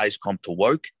these guys come to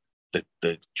work.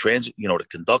 The transit, the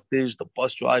conductors, the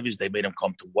bus drivers, they made them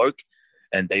come to work.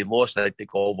 And they lost, I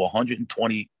think, over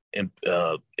 120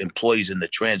 employees in the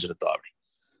Transit Authority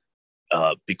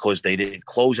because they didn't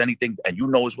close anything. And you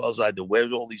know as well as I do,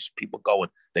 where's all these people going?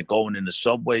 They're going in the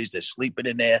subways. They're sleeping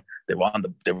in there. They're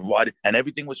riding, and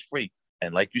everything was free.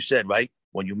 And like you said, right,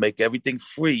 when you make everything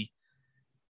free,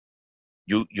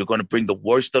 you're going to bring the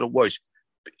worst of the worst.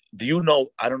 Do you know?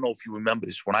 I don't know if you remember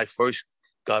this. When I first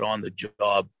got on the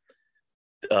job,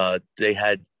 they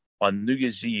had on New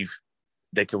Year's Eve,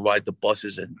 they could ride the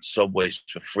buses and subways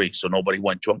for free, so nobody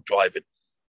went drunk driving.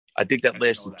 I think that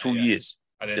lasted 2 years.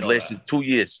 It lasted 2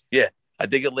 years. Yeah, I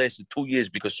think it lasted 2 years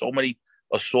because so many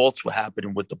assaults were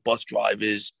happening with the bus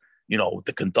drivers,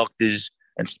 the conductors,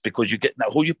 and because you get now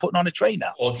who you putting on the train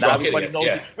now. Now everybody knows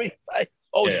it's free. Right?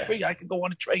 It's free. I can go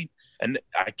on a train, and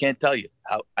I can't tell you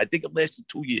how. I think it lasted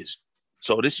 2 years.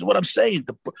 So this is what I'm saying.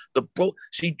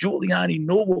 See, Giuliani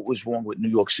knew what was wrong with New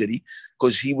York City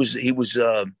because he was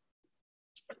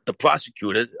the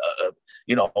prosecutor,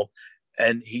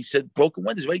 and he said broken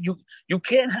windows. Right? You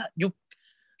can't have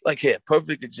like here.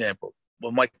 Perfect example.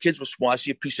 When my kids were small, I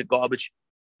see a piece of garbage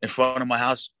in front of my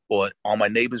house or on my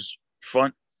neighbor's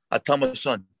front. I tell my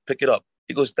son, pick it up.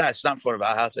 He goes, Dad, it's not in front of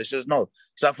our house. I says, no,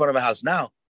 it's not in front of our house now.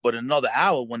 But in another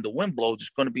hour, when the wind blows, it's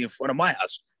going to be in front of my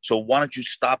house. So why don't you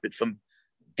stop it from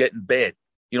getting bad?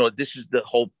 This is the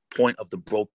whole point of the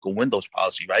broken windows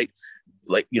policy, right?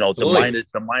 Like,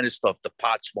 the minor stuff, the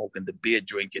pot smoking, the beer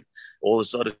drinking, all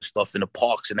this other stuff in the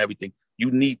parks and everything. You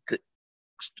need to,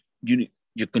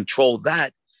 you control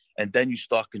that, and then you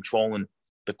start controlling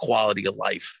the quality of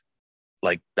life.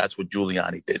 Like that's what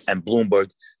Giuliani did. And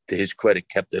Bloomberg, to his credit,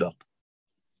 kept it up.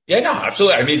 Yeah, no,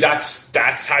 absolutely. I mean,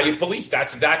 that's how you police.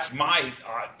 That's my.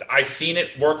 I've seen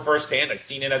it work firsthand. I've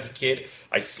seen it as a kid.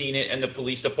 I've seen it in the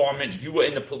police department. You were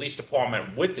in the police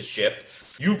department with the shift.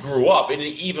 You grew up in an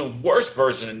even worse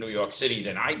version of New York City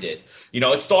than I did.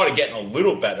 It started getting a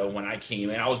little better when I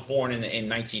came in. I was born in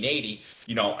 1980.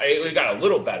 It got a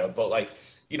little better, but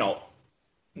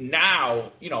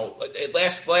now,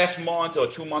 last month or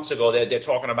 2 months ago, they're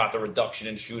talking about the reduction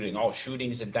in shooting. Oh,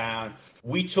 shootings are down.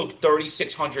 We took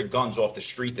 3,600 guns off the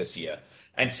street this year.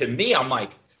 And to me, I'm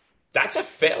like, that's a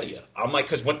failure. I'm like,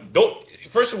 because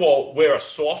first of all, we're a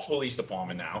soft police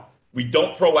department now. We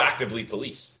don't proactively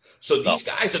police. So these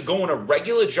guys are going to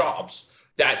regular jobs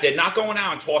that they're not going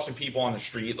out and tossing people on the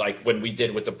street like when we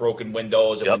did with the broken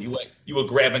windows and when you were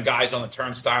grabbing guys on the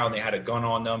turnstile and they had a gun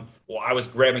on them, or I was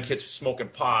grabbing kids smoking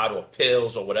pot or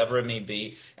pills or whatever it may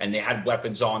be, and they had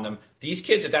weapons on them. These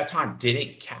kids at that time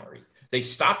didn't carry. They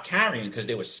stopped carrying because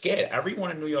they were scared.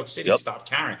 Everyone in New York City stopped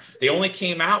carrying. They only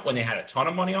came out when they had a ton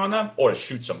of money on them or to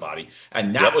shoot somebody.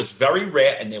 And that was very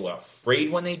rare, and they were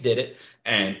afraid when they did it.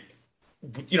 And,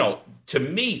 to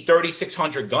me,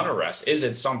 3,600 gun arrests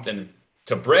isn't something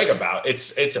to brag about.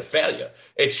 It's a failure.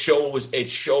 It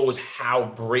shows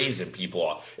how brazen people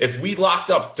are. If we locked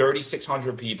up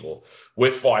 3,600 people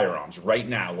with firearms right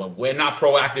now, when we're not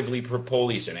proactively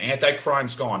policing,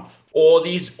 anti-crime's gone, all of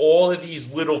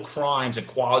these little crimes and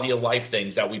quality of life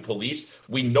things that we police,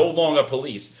 we no longer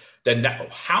police. Then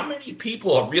how many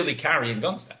people are really carrying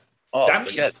guns then? That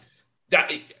means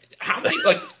that how many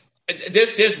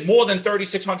there's more than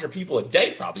 3,600 people a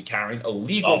day probably carrying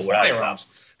illegal firearms.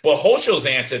 But Hochul's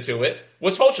answer to it,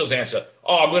 what's Hochul's answer?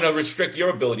 Oh, I'm going to restrict your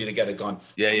ability to get a gun.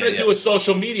 I'm going to do a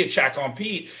social media check on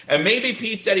Pete. And maybe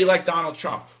Pete said he liked Donald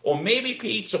Trump. Or maybe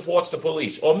Pete supports the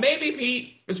police. Or maybe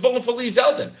Pete is voting for Lee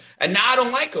Zeldin. And now I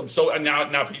don't like him. So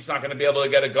now Pete's not going to be able to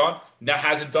get a gun. Now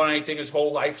hasn't done anything his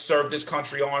whole life, served this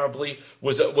country honorably,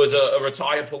 was a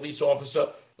retired police officer.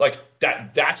 Like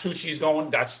that's who she's going.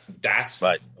 That's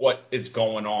right. What is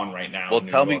going on right now. Well,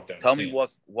 tell me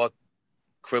what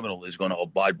criminal is going to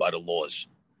abide by the laws?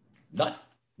 None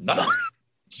of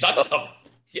them.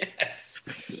 Yes.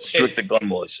 Strict the gun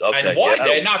laws. Okay. And why? Yeah.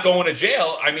 They're not going to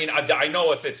jail. I mean, I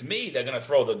know if it's me, they're going to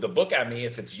throw the book at me.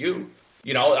 If it's you,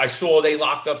 I saw they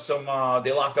locked up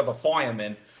they locked up a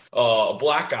fireman, a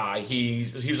black guy.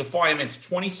 He was a fireman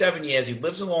 27 years. He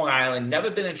lives in Long Island, never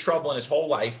been in trouble in his whole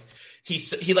life.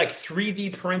 He like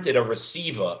 3D printed a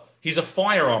receiver. He's a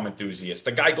firearm enthusiast.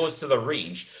 The guy goes to the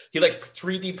range. He like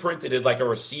 3D printed it like a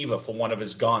receiver for one of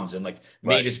his guns and like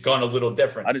made his gun a little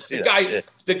different. I didn't see the that. guy, Yeah.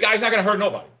 the guy's not gonna hurt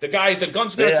nobody. The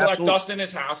gun's gonna collect absolutely. dust in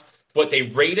his house. But they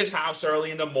raid his house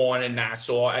early in the morning in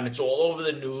Nassau, and it's all over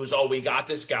the news. Oh, we got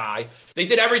this guy. They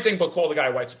did everything but call the guy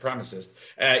a white supremacist.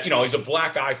 He's a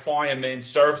black guy, fireman,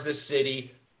 serves the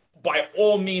city. By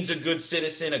all means, a good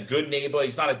citizen, a good neighbor.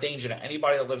 He's not a danger to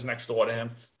anybody that lives next door to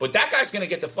him. But that guy's going to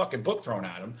get the fucking book thrown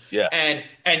at him. Yeah. And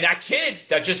that kid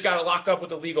that just got locked up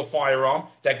with a legal firearm,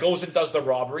 that goes and does the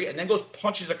robbery, and then goes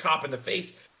punches a cop in the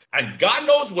face. And God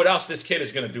knows what else this kid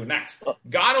is going to do next.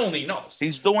 God only knows.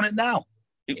 He's doing it now.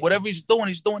 Whatever he's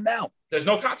doing now. There's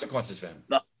no consequences for him.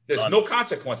 No, There's no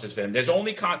consequences for him. There's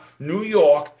only New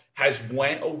York has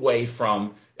went away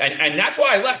from, and that's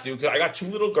why I left, dude. Because I got two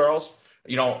little girls,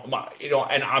 and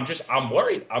I'm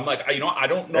worried. I'm like, I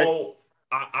don't know.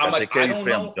 I'm like, I don't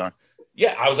know. John.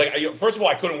 Yeah, I was like, first of all,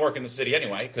 I couldn't work in the city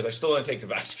anyway because I still didn't take the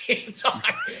vaccine, so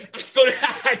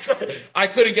I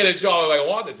couldn't get a job if I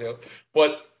wanted to.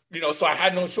 But so I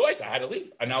had no choice. I had to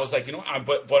leave, and I was like,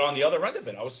 but on the other end of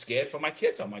it, I was scared for my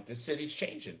kids. I'm like, this city's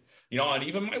changing, and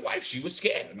even my wife, she was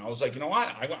scared, and I was like, you know what,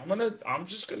 I'm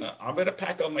gonna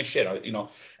pack up my shit,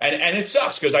 and it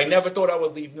sucks because I never thought I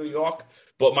would leave New York,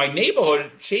 but my neighborhood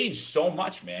changed so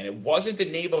much, man. It wasn't the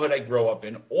neighborhood I grew up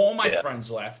in. All my friends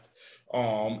left.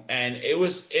 And it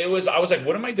was, I was like,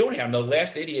 what am I doing here? I'm the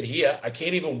last idiot here. I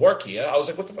can't even work here. I was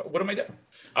like, what am I doing?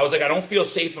 I was like, I don't feel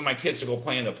safe for my kids to go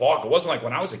play in the park. It wasn't like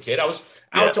when I was a kid, I was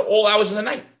out to all hours of the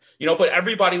night, but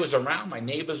everybody was around. My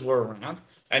neighbors were around.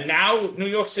 And now New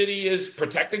York City is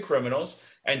protecting criminals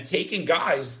and taking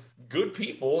guys, good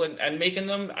people, and making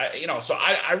them, so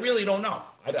I really don't know.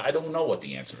 I don't know what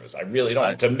the answer is. I really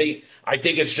don't. To me, I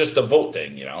think it's just a vote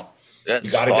thing, you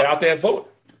got to get out there and vote.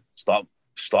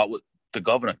 Start with the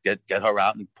governor, get her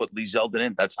out and put Lee Zeldin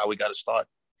in. That's how we got to start.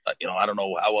 I don't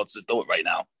know how else to do it right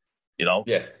now.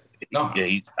 Yeah. No.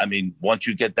 Yeah. Once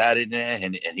you get that in there,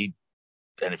 and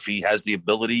if he has the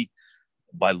ability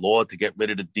by law to get rid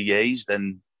of the DAs,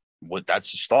 then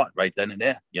that's the start right then and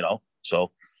there.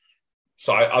 So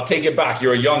I'll take it back.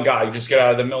 You're a young guy. You just get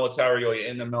out of the military, or you're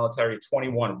in the military.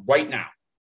 21 right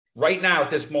now at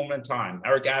this moment in time.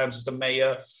 Eric Adams is the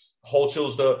mayor.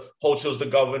 Hochul's the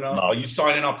governor. No. Are you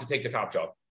signing up to take the cop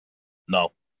job?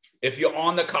 No. If you're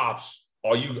on the cops,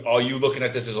 are you looking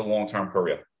at this as a long-term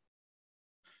career?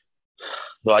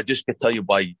 So I just can tell you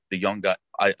by the young guy.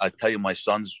 I tell you, my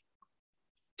sons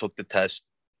took the test,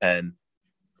 and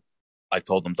I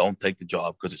told them don't take the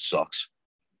job because it sucks.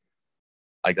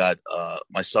 I got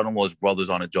my son-in-law's brother's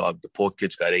on a job. The poor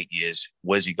kid's got 8 years.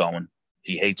 Where's he going?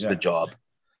 He hates the job.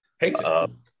 Hates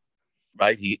it.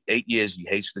 Right? 8 years. He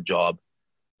hates the job.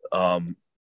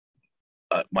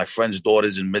 My friend's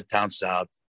daughter's in Midtown South.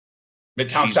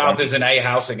 Midtown South is an A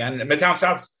house again. Midtown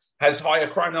South has higher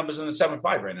crime numbers than the 7-5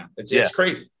 right now. It's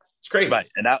crazy. It's crazy. Right.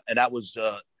 And that was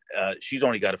she's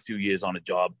only got a few years on the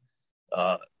job.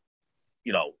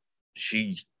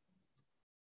 She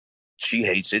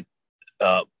hates it.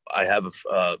 I have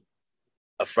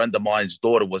a friend of mine's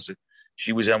daughter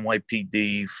she was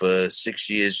NYPD for 6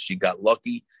 years. She got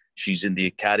lucky. She's in the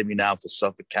academy now for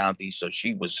Suffolk County, so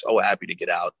she was so happy to get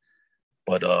out.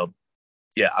 But I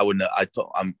wouldn't.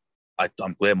 I'm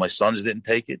glad my sons didn't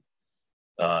take it.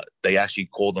 They actually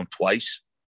called them twice,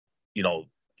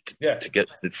 to get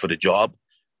for the job,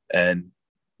 and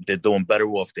they're doing better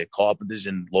off. They're carpenters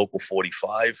in local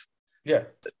 45. Yeah,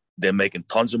 they're making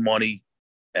tons of money,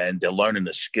 and they're learning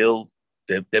a skill.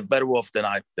 They're better off than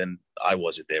I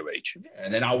was at their age.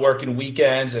 And they're not working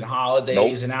weekends and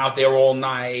holidays and out there all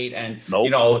night. And,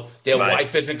 their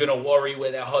wife isn't going to worry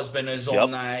where their husband is all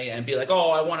night and be like,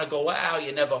 oh, I want to go out.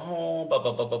 You're never home. Blah,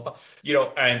 blah, blah, blah, blah.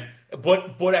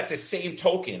 But at the same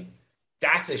token,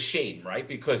 that's a shame, right?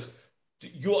 Because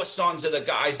your sons are the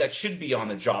guys that should be on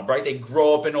the job, right? They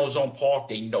grow up in Ozone Park.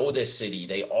 They know this city.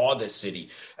 They are the city.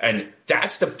 And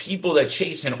that's the people that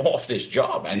chasing off this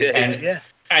job.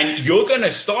 And you're going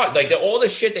to start, like, all the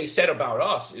shit they said about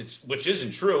us, which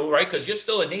isn't true, right? Because you're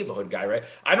still a neighborhood guy, right?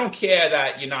 I don't care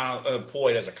that you're not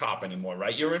employed as a cop anymore,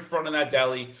 right? You're in front of that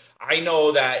deli. I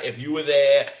know that if you were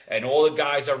there and all the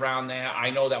guys around there,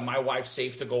 I know that my wife's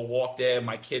safe to go walk there.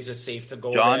 My kids are safe to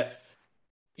go there.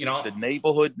 The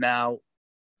neighborhood now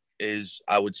is,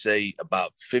 I would say,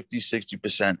 about 50,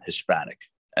 60% Hispanic.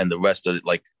 and the rest of it,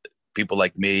 like people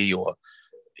like me or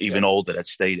even older that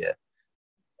stay there.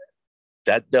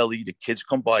 That deli, the kids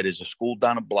come by. There's a school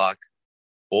down the block.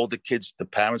 All the kids, the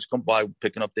parents come by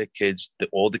picking up their kids.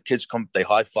 All the kids come, they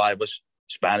high five us,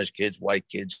 Spanish kids, white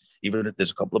kids, even if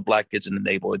there's a couple of black kids in the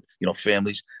neighborhood,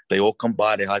 families, they all come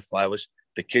by, they high five us.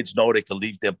 The kids know they can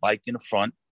leave their bike in the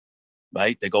front,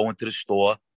 right? They go into the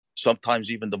store. Sometimes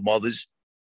even the mothers,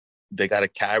 they got a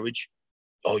carriage.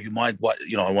 Oh, you mind what?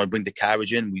 I want to bring the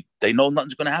carriage in. They know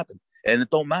nothing's going to happen. And it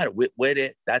don't matter. We're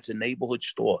there. That's a neighborhood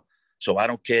store. So I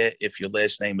don't care if your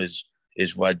last name is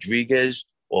Rodriguez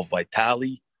or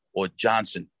Vitali or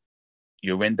Johnson.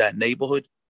 You're in that neighborhood.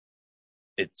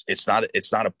 It's not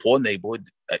a poor neighborhood.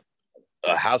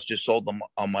 A house just sold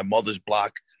on my mother's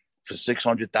block for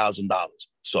 $600,000.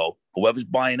 So whoever's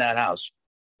buying that house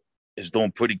is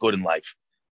doing pretty good in life,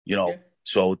 Yeah.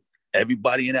 So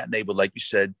everybody in that neighborhood, like you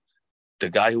said, the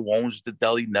guy who owns the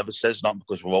deli never says nothing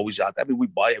because we're always out there. I mean, we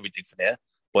buy everything from there,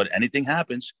 but anything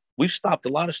happens. We've stopped a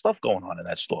lot of stuff going on in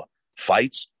that store.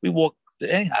 Fights. We walk.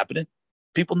 It ain't happening.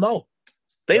 People know.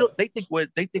 They think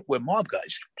we're mob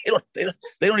guys.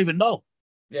 They don't even know.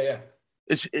 Yeah.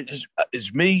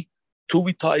 It's me, 2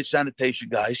 retired sanitation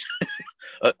guys,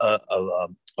 a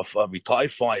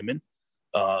retired fireman.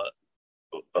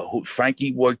 Who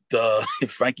Frankie worked.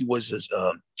 Frankie was his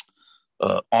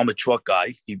armored truck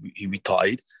guy. He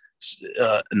retired.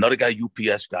 Another guy,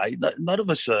 UPS guy. None of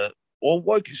us all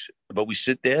workers, but we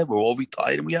sit there. We're all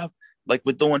retired, and we have like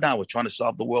we're doing now. We're trying to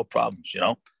solve the world problems.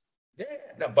 Yeah,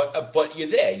 no, but you're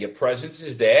there. Your presence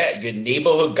is there. You're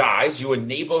neighborhood guys. You're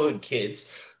neighborhood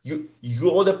kids.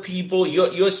 You're the people.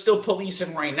 You're still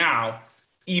policing right now,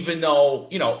 even though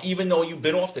you've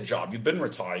been off the job, you've been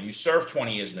retired. You served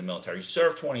 20 years in the military. You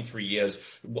served 23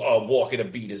 years walking a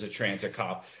beat as a transit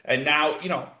cop, and now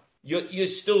you're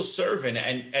still serving.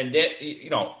 And that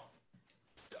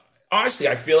honestly,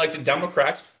 I feel like the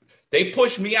Democrats. They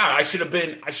pushed me out. I should have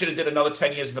did another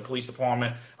 10 years in the police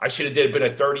department. I should have been a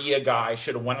 30-year guy. I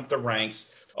should have went up the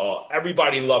ranks.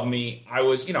 Everybody loved me. I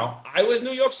was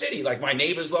New York City. Like my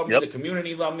neighbors loved me. The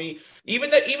community loved me. Even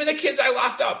the kids I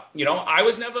locked up, I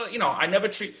was never, I never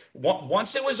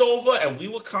once it was over and we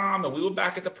were calm and we were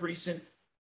back at the precinct,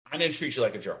 I didn't treat you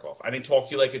like a jerk off. I didn't talk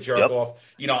to you like a jerk off,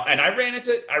 and I ran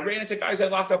into guys I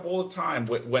locked up all the time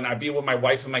when I'd be with my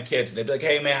wife and my kids. They'd be like,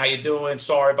 "Hey man, how you doing?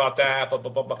 Sorry about that." Blah,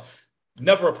 blah, blah, blah.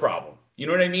 Never a problem. You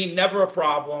know what I mean? Never a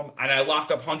problem. And I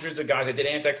locked up hundreds of guys. I did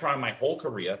anti-crime my whole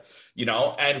career,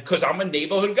 and because I'm a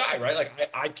neighborhood guy, right? Like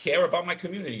I care about my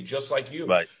community just like you.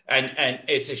 Right. And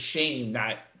it's a shame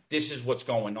that this is what's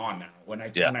going on now.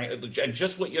 And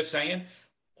just what you're saying,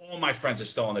 all my friends are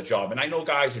still on the job. And I know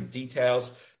guys in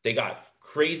details, they got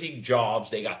crazy jobs.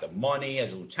 They got the money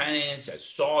as lieutenants, as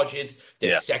sergeants.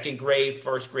 They're second grade,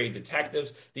 first grade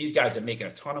detectives. These guys are making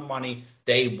a ton of money.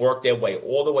 They work their way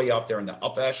all the way up there in the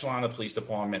upper echelon of the police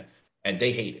department, and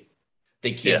they hate it.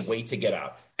 They can't wait to get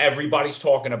out. Everybody's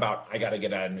talking about, I got to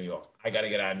get out of New York. I got to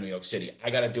get out of New York City.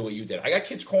 I got to do what you did. I got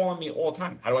kids calling me all the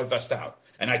time. How do I vest out?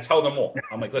 And I tell them all.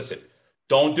 I'm like, listen,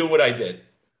 don't do what I did.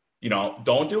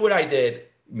 Don't do what I did.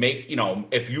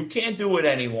 If you can't do it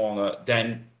any longer,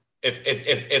 then if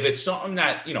it's something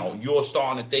that you're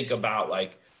starting to think about,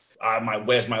 like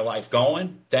where's my life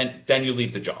going, then you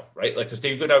leave the job, right? Like, because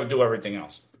you're gonna do everything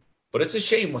else. But it's a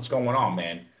shame what's going on,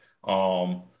 man.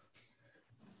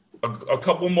 A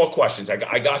couple more questions.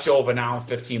 I got you over an hour and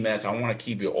 15 minutes. I want to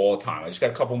keep you all the time. I just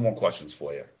got a couple more questions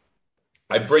for you.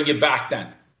 I bring you back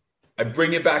then.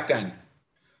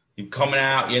 You coming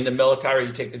out, you're in the military,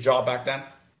 you take the job back then?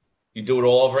 You do it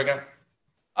all over again?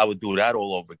 I would do that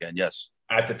all over again, yes.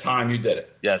 At the time you did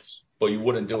it? Yes. But you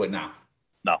wouldn't do it now?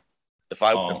 No. If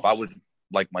I was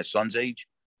like my son's age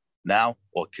now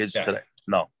or kids today,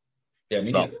 no. Yeah,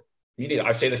 me neither.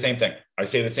 I say the same thing.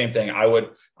 I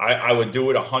would do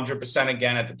it 100%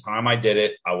 again at the time I did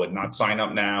it. I would not sign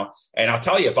up now. And I'll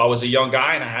tell you, if I was a young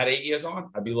guy and I had 8 years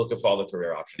on, I'd be looking for other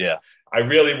career options. Yeah. I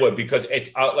really would, because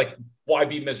it's like, why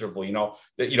be miserable?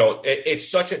 It's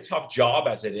such a tough job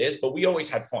as it is, but we always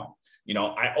had fun.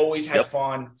 I always had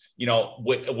fun,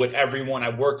 with everyone. I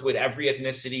worked with every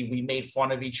ethnicity. We made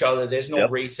fun of each other. There's no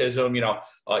racism,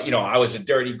 I was a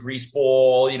dirty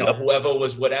greaseball, whoever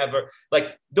was whatever.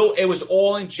 Like, though it was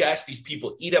all in jest. These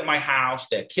people eat at my house.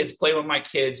 Their kids play with my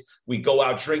kids. We go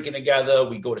out drinking together.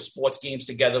 We go to sports games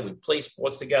together. We play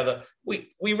sports together. We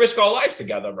risk our lives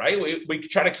together, right? We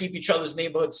try to keep each other's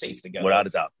neighborhood safe together. Without a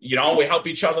doubt. We help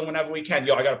each other whenever we can.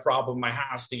 I got a problem in my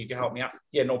house. Do you can help me out?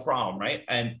 Yeah, no problem, right?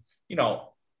 And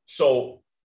so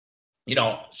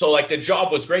like the job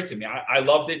was great to me. I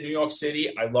loved it. New York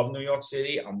City. I love New York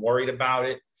City. I'm worried about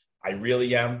it. I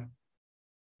really am.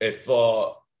 If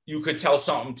you could tell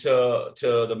something to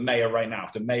the mayor right now,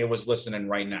 if the mayor was listening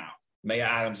right now, Mayor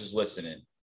Adams is listening,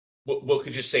 what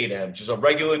could you say to him? Just a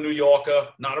regular New Yorker,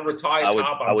 not a retired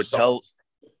cop. I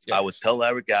would tell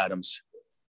Eric Adams,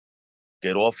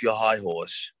 get off your high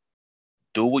horse,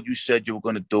 do what you said you were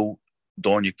going to do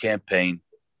during your campaign,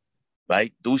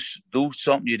 right? Do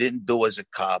something you didn't do as a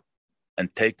cop,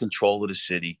 and take control of the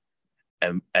city,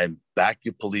 and back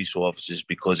your police officers,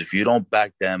 because if you don't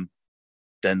back them,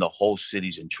 then the whole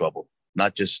city's in trouble.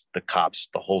 Not just the cops,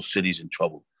 the whole city's in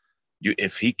trouble.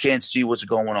 If he can't see what's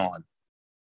going on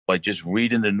by just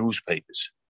reading the newspapers,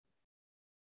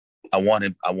 I want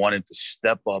him to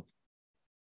step up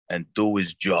and do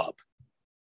his job.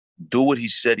 Do what he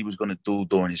said he was going to do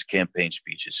during his campaign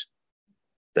speeches.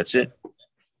 That's it.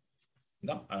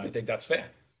 No, I think that's fair.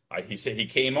 He said he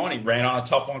came on, he ran on a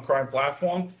tough on crime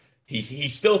platform.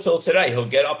 He's still till today. He'll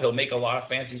get up, he'll make a lot of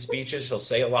fancy speeches, he'll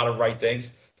say a lot of right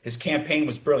things. His campaign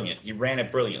was brilliant. He ran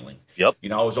it brilliantly. Yep. You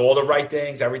know, it was all the right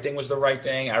things. Everything was the right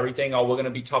thing. Everything, we're going to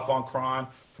be tough on crime.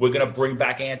 We're going to bring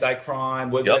back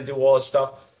anti-crime. We're going to do all this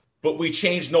stuff. But we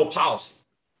changed no policy.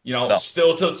 You know,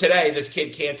 Still till today, this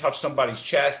kid can't touch somebody's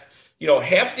chest. You know,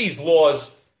 half these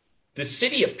laws, the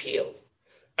city appealed.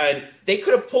 And they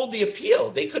could have pulled the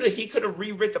appeal. He could have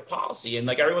rewritten the policy. And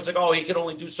like everyone's like, oh, he could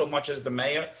only do so much as the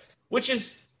mayor, which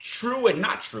is true and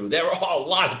not true. There are a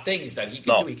lot of things that he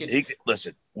can do.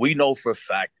 Listen, we know for a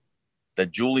fact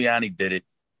that Giuliani did it.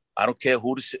 I don't care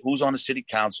who's on the city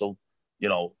council. You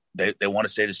know, they want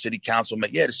to say the city council.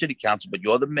 Yeah, the city council, but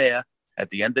you're the mayor. At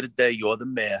the end of the day, you're the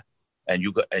mayor. And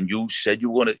you said you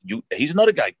want to. He's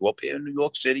another guy. Grew up here in New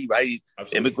York City, right?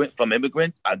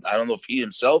 Immigrant. I don't know if he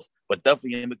himself, but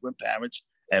definitely immigrant parents.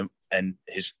 And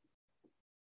his.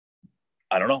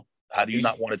 I don't know. How do you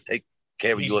not want to take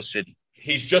care of your city?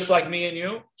 He's just like me and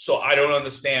you, so I don't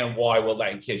understand why we're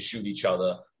letting kids shoot each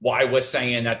other, why we're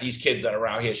saying that these kids that are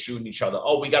out here shooting each other,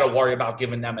 we got to worry about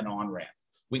giving them an on-ramp.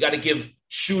 We got to give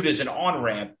shooters an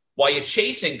on-ramp while you're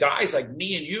chasing guys like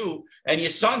me and you and your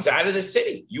sons out of the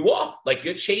city. You are. Like,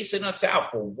 you're chasing us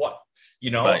out for what? You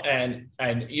know, right.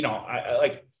 and you know,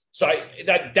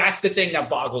 that's the thing that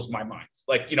boggles my mind.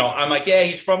 Like, you know, I'm like, yeah,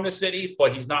 he's from the city,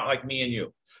 but he's not like me and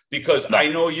you. Because I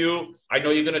know you're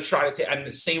going to try to take,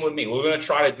 and same with me. We're going to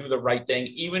try to do the right thing,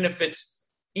 even if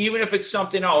it's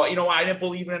something. Oh, you know, I didn't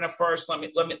believe in it at first. Let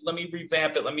me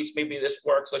revamp it. Maybe this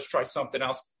works. Let's try something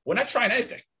else. We're not trying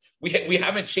anything. We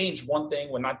haven't changed one thing.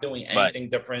 We're not doing anything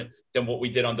different than what we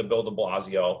did under Bill de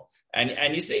Blasio.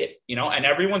 And you see it, you know, and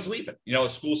everyone's leaving. You know,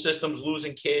 school systems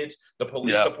losing kids, the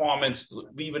police departments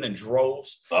leaving in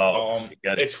droves.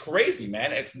 It's crazy,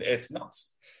 man. It's nuts.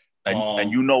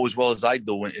 And you know as well as I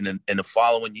do, in the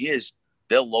following years,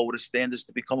 they'll lower the standards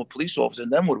to become a police officer.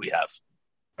 And then what do we have?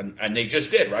 And they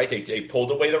just did, right? They pulled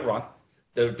away the run.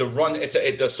 The run.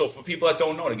 So for people that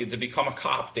don't know, to become a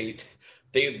cop,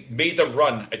 they made the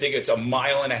run. I think it's 1.5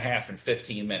 miles in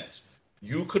 15 minutes.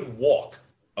 You could walk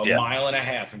a 1.5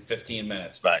 miles in 15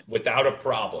 minutes without a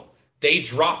problem. They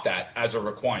dropped that as a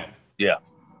requirement. Yeah,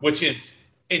 which is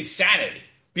insanity.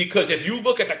 Because if you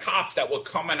look at the cops that were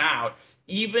coming out.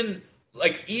 Even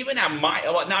at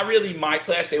not really my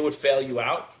class, they would fail you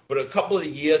out. But a couple of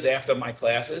years after my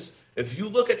classes, if you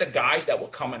look at the guys that were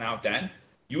coming out then,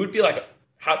 you would be like,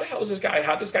 how the hell is this guy?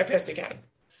 How did this guy pass the academy?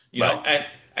 You know, and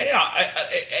you know,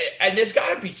 and there's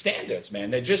got to be standards,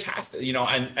 man. There just has to, you know,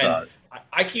 and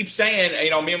I keep saying,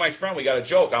 you know, me and my friend, we got a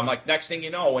joke. I'm like, next thing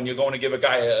you know, when you're going to give a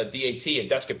guy a DAT, a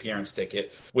desk appearance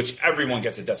ticket, which everyone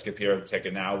gets a desk appearance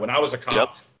ticket now. When I was a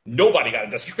cop, nobody got a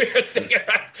desk appearance ticket.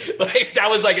 Like that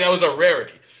was a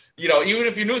rarity. You know, even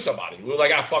if you knew somebody, we were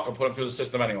like, fuck them, put them through the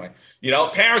system anyway. You know,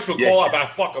 parents would call up,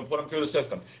 fuck them, put them through the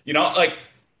system. You know, like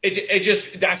it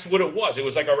just, that's what it was. It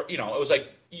was like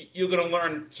you're going to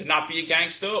learn to not be a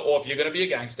gangster, or if you're going to be a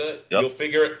gangster, you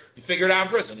figure it out in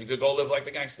prison. You could go live like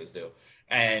the gangsters do.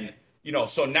 And, you know,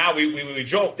 so now we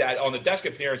joke that on the desk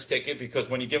appearance ticket, because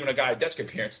when you're giving a guy a desk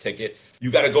appearance ticket,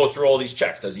 you got to go through all these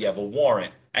checks. Does he have a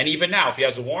warrant? And even now, if he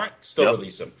has a warrant, still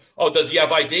release him. Oh, does he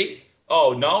have ID?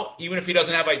 Oh, no. Even if he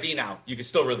doesn't have ID now, you can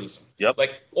still release him. Yep.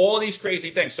 Like all these crazy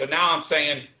things. So now I'm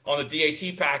saying on the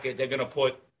DAT packet, they're going to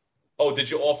put, oh, did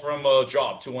you offer him a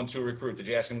job, 212 recruit? Did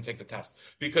you ask him to take the test?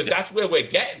 Because that's where we're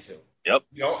getting to. Yep.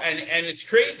 You know, and it's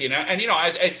crazy. And you know,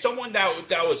 as someone that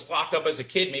was locked up as a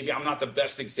kid, maybe I'm not the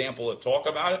best example to talk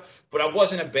about it, but I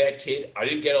wasn't a bad kid. I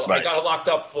didn't I got locked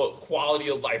up for quality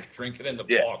of life, drinking in the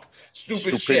park,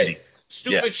 stupid shit.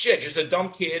 Just a dumb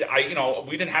kid.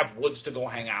 We didn't have woods to go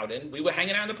hang out in. We were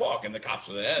hanging out in the park, and the cops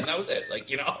were there, and that was it. Like,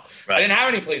 you know, I didn't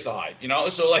have any place to hide. You know,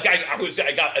 so like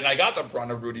I got the brunt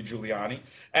of Rudy Giuliani,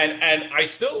 and I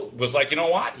still was like, you know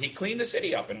what? He cleaned the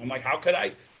city up, and I'm like, how could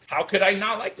I how could I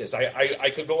not like this?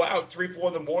 I could go out 3, 4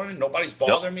 in the morning. Nobody's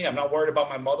bothering me. I'm not worried about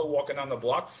my mother walking down the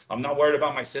block. I'm not worried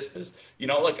about my sisters.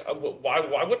 Like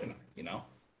why wouldn't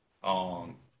I?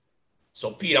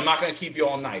 So Pete, I'm not going to keep you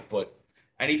all night, but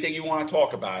anything you want to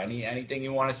talk about, anything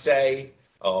you want to say,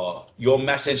 your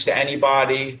message to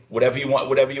anybody, whatever you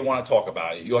want to talk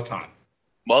about, your time.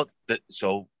 Well,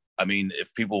 I mean,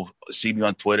 if people see me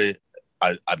on Twitter,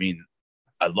 I mean,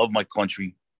 I love my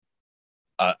country.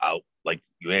 I like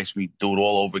you asked me, do it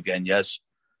all over again. Yes,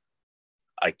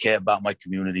 I care about my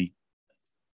community,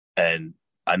 and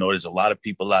I know there's a lot of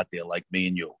people out there like me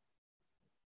and you.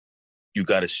 You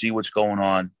got to see what's going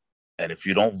on, and if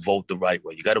you don't vote the right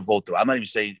way, you got to vote I'm not even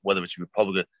saying whether it's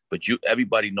Republican, but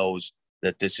everybody knows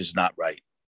that this is not right.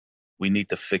 We need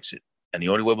to fix it, and the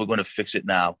only way we're going to fix it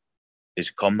now is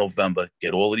come November,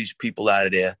 get all of these people out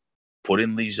of there, put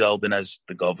in Lee Zeldin as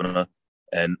the governor,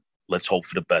 and let's hope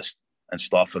for the best and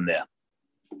start from there.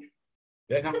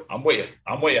 Yeah, no, I'm with you.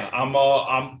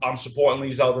 I'm supporting Lee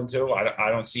Zeldin too. I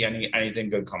don't see anything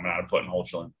good coming out of putting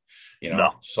Hochul in.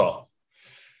 No. So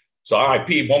all right,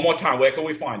 Pete, one more time. Where can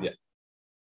we find you?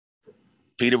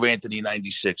 Peter Anthony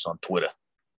 96 on Twitter.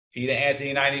 Peter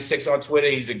Anthony 96 on Twitter.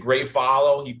 He's a great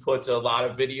follow. He puts a lot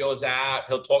of videos out.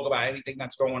 He'll talk about anything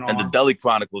that's going on. And the Delhi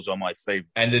Chronicles are my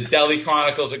favorite. And the Delhi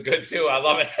Chronicles are good too. I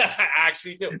love it. I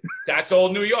actually do. That's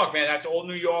old New York, man. That's old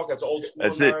New York. That's old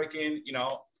school American.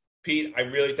 Pete, I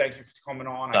really thank you for coming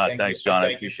on. Thanks, John.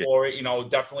 Thank you for it.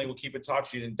 Definitely we'll keep in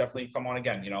touch. You can definitely come on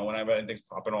again. Whenever anything's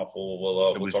popping off,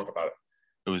 we'll talk about it.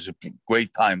 It was a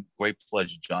great time. Great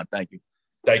pleasure, John. Thank you.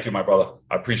 Thank you, my brother.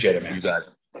 I appreciate it, man. You got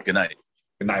it. Good night.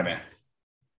 Good night, man.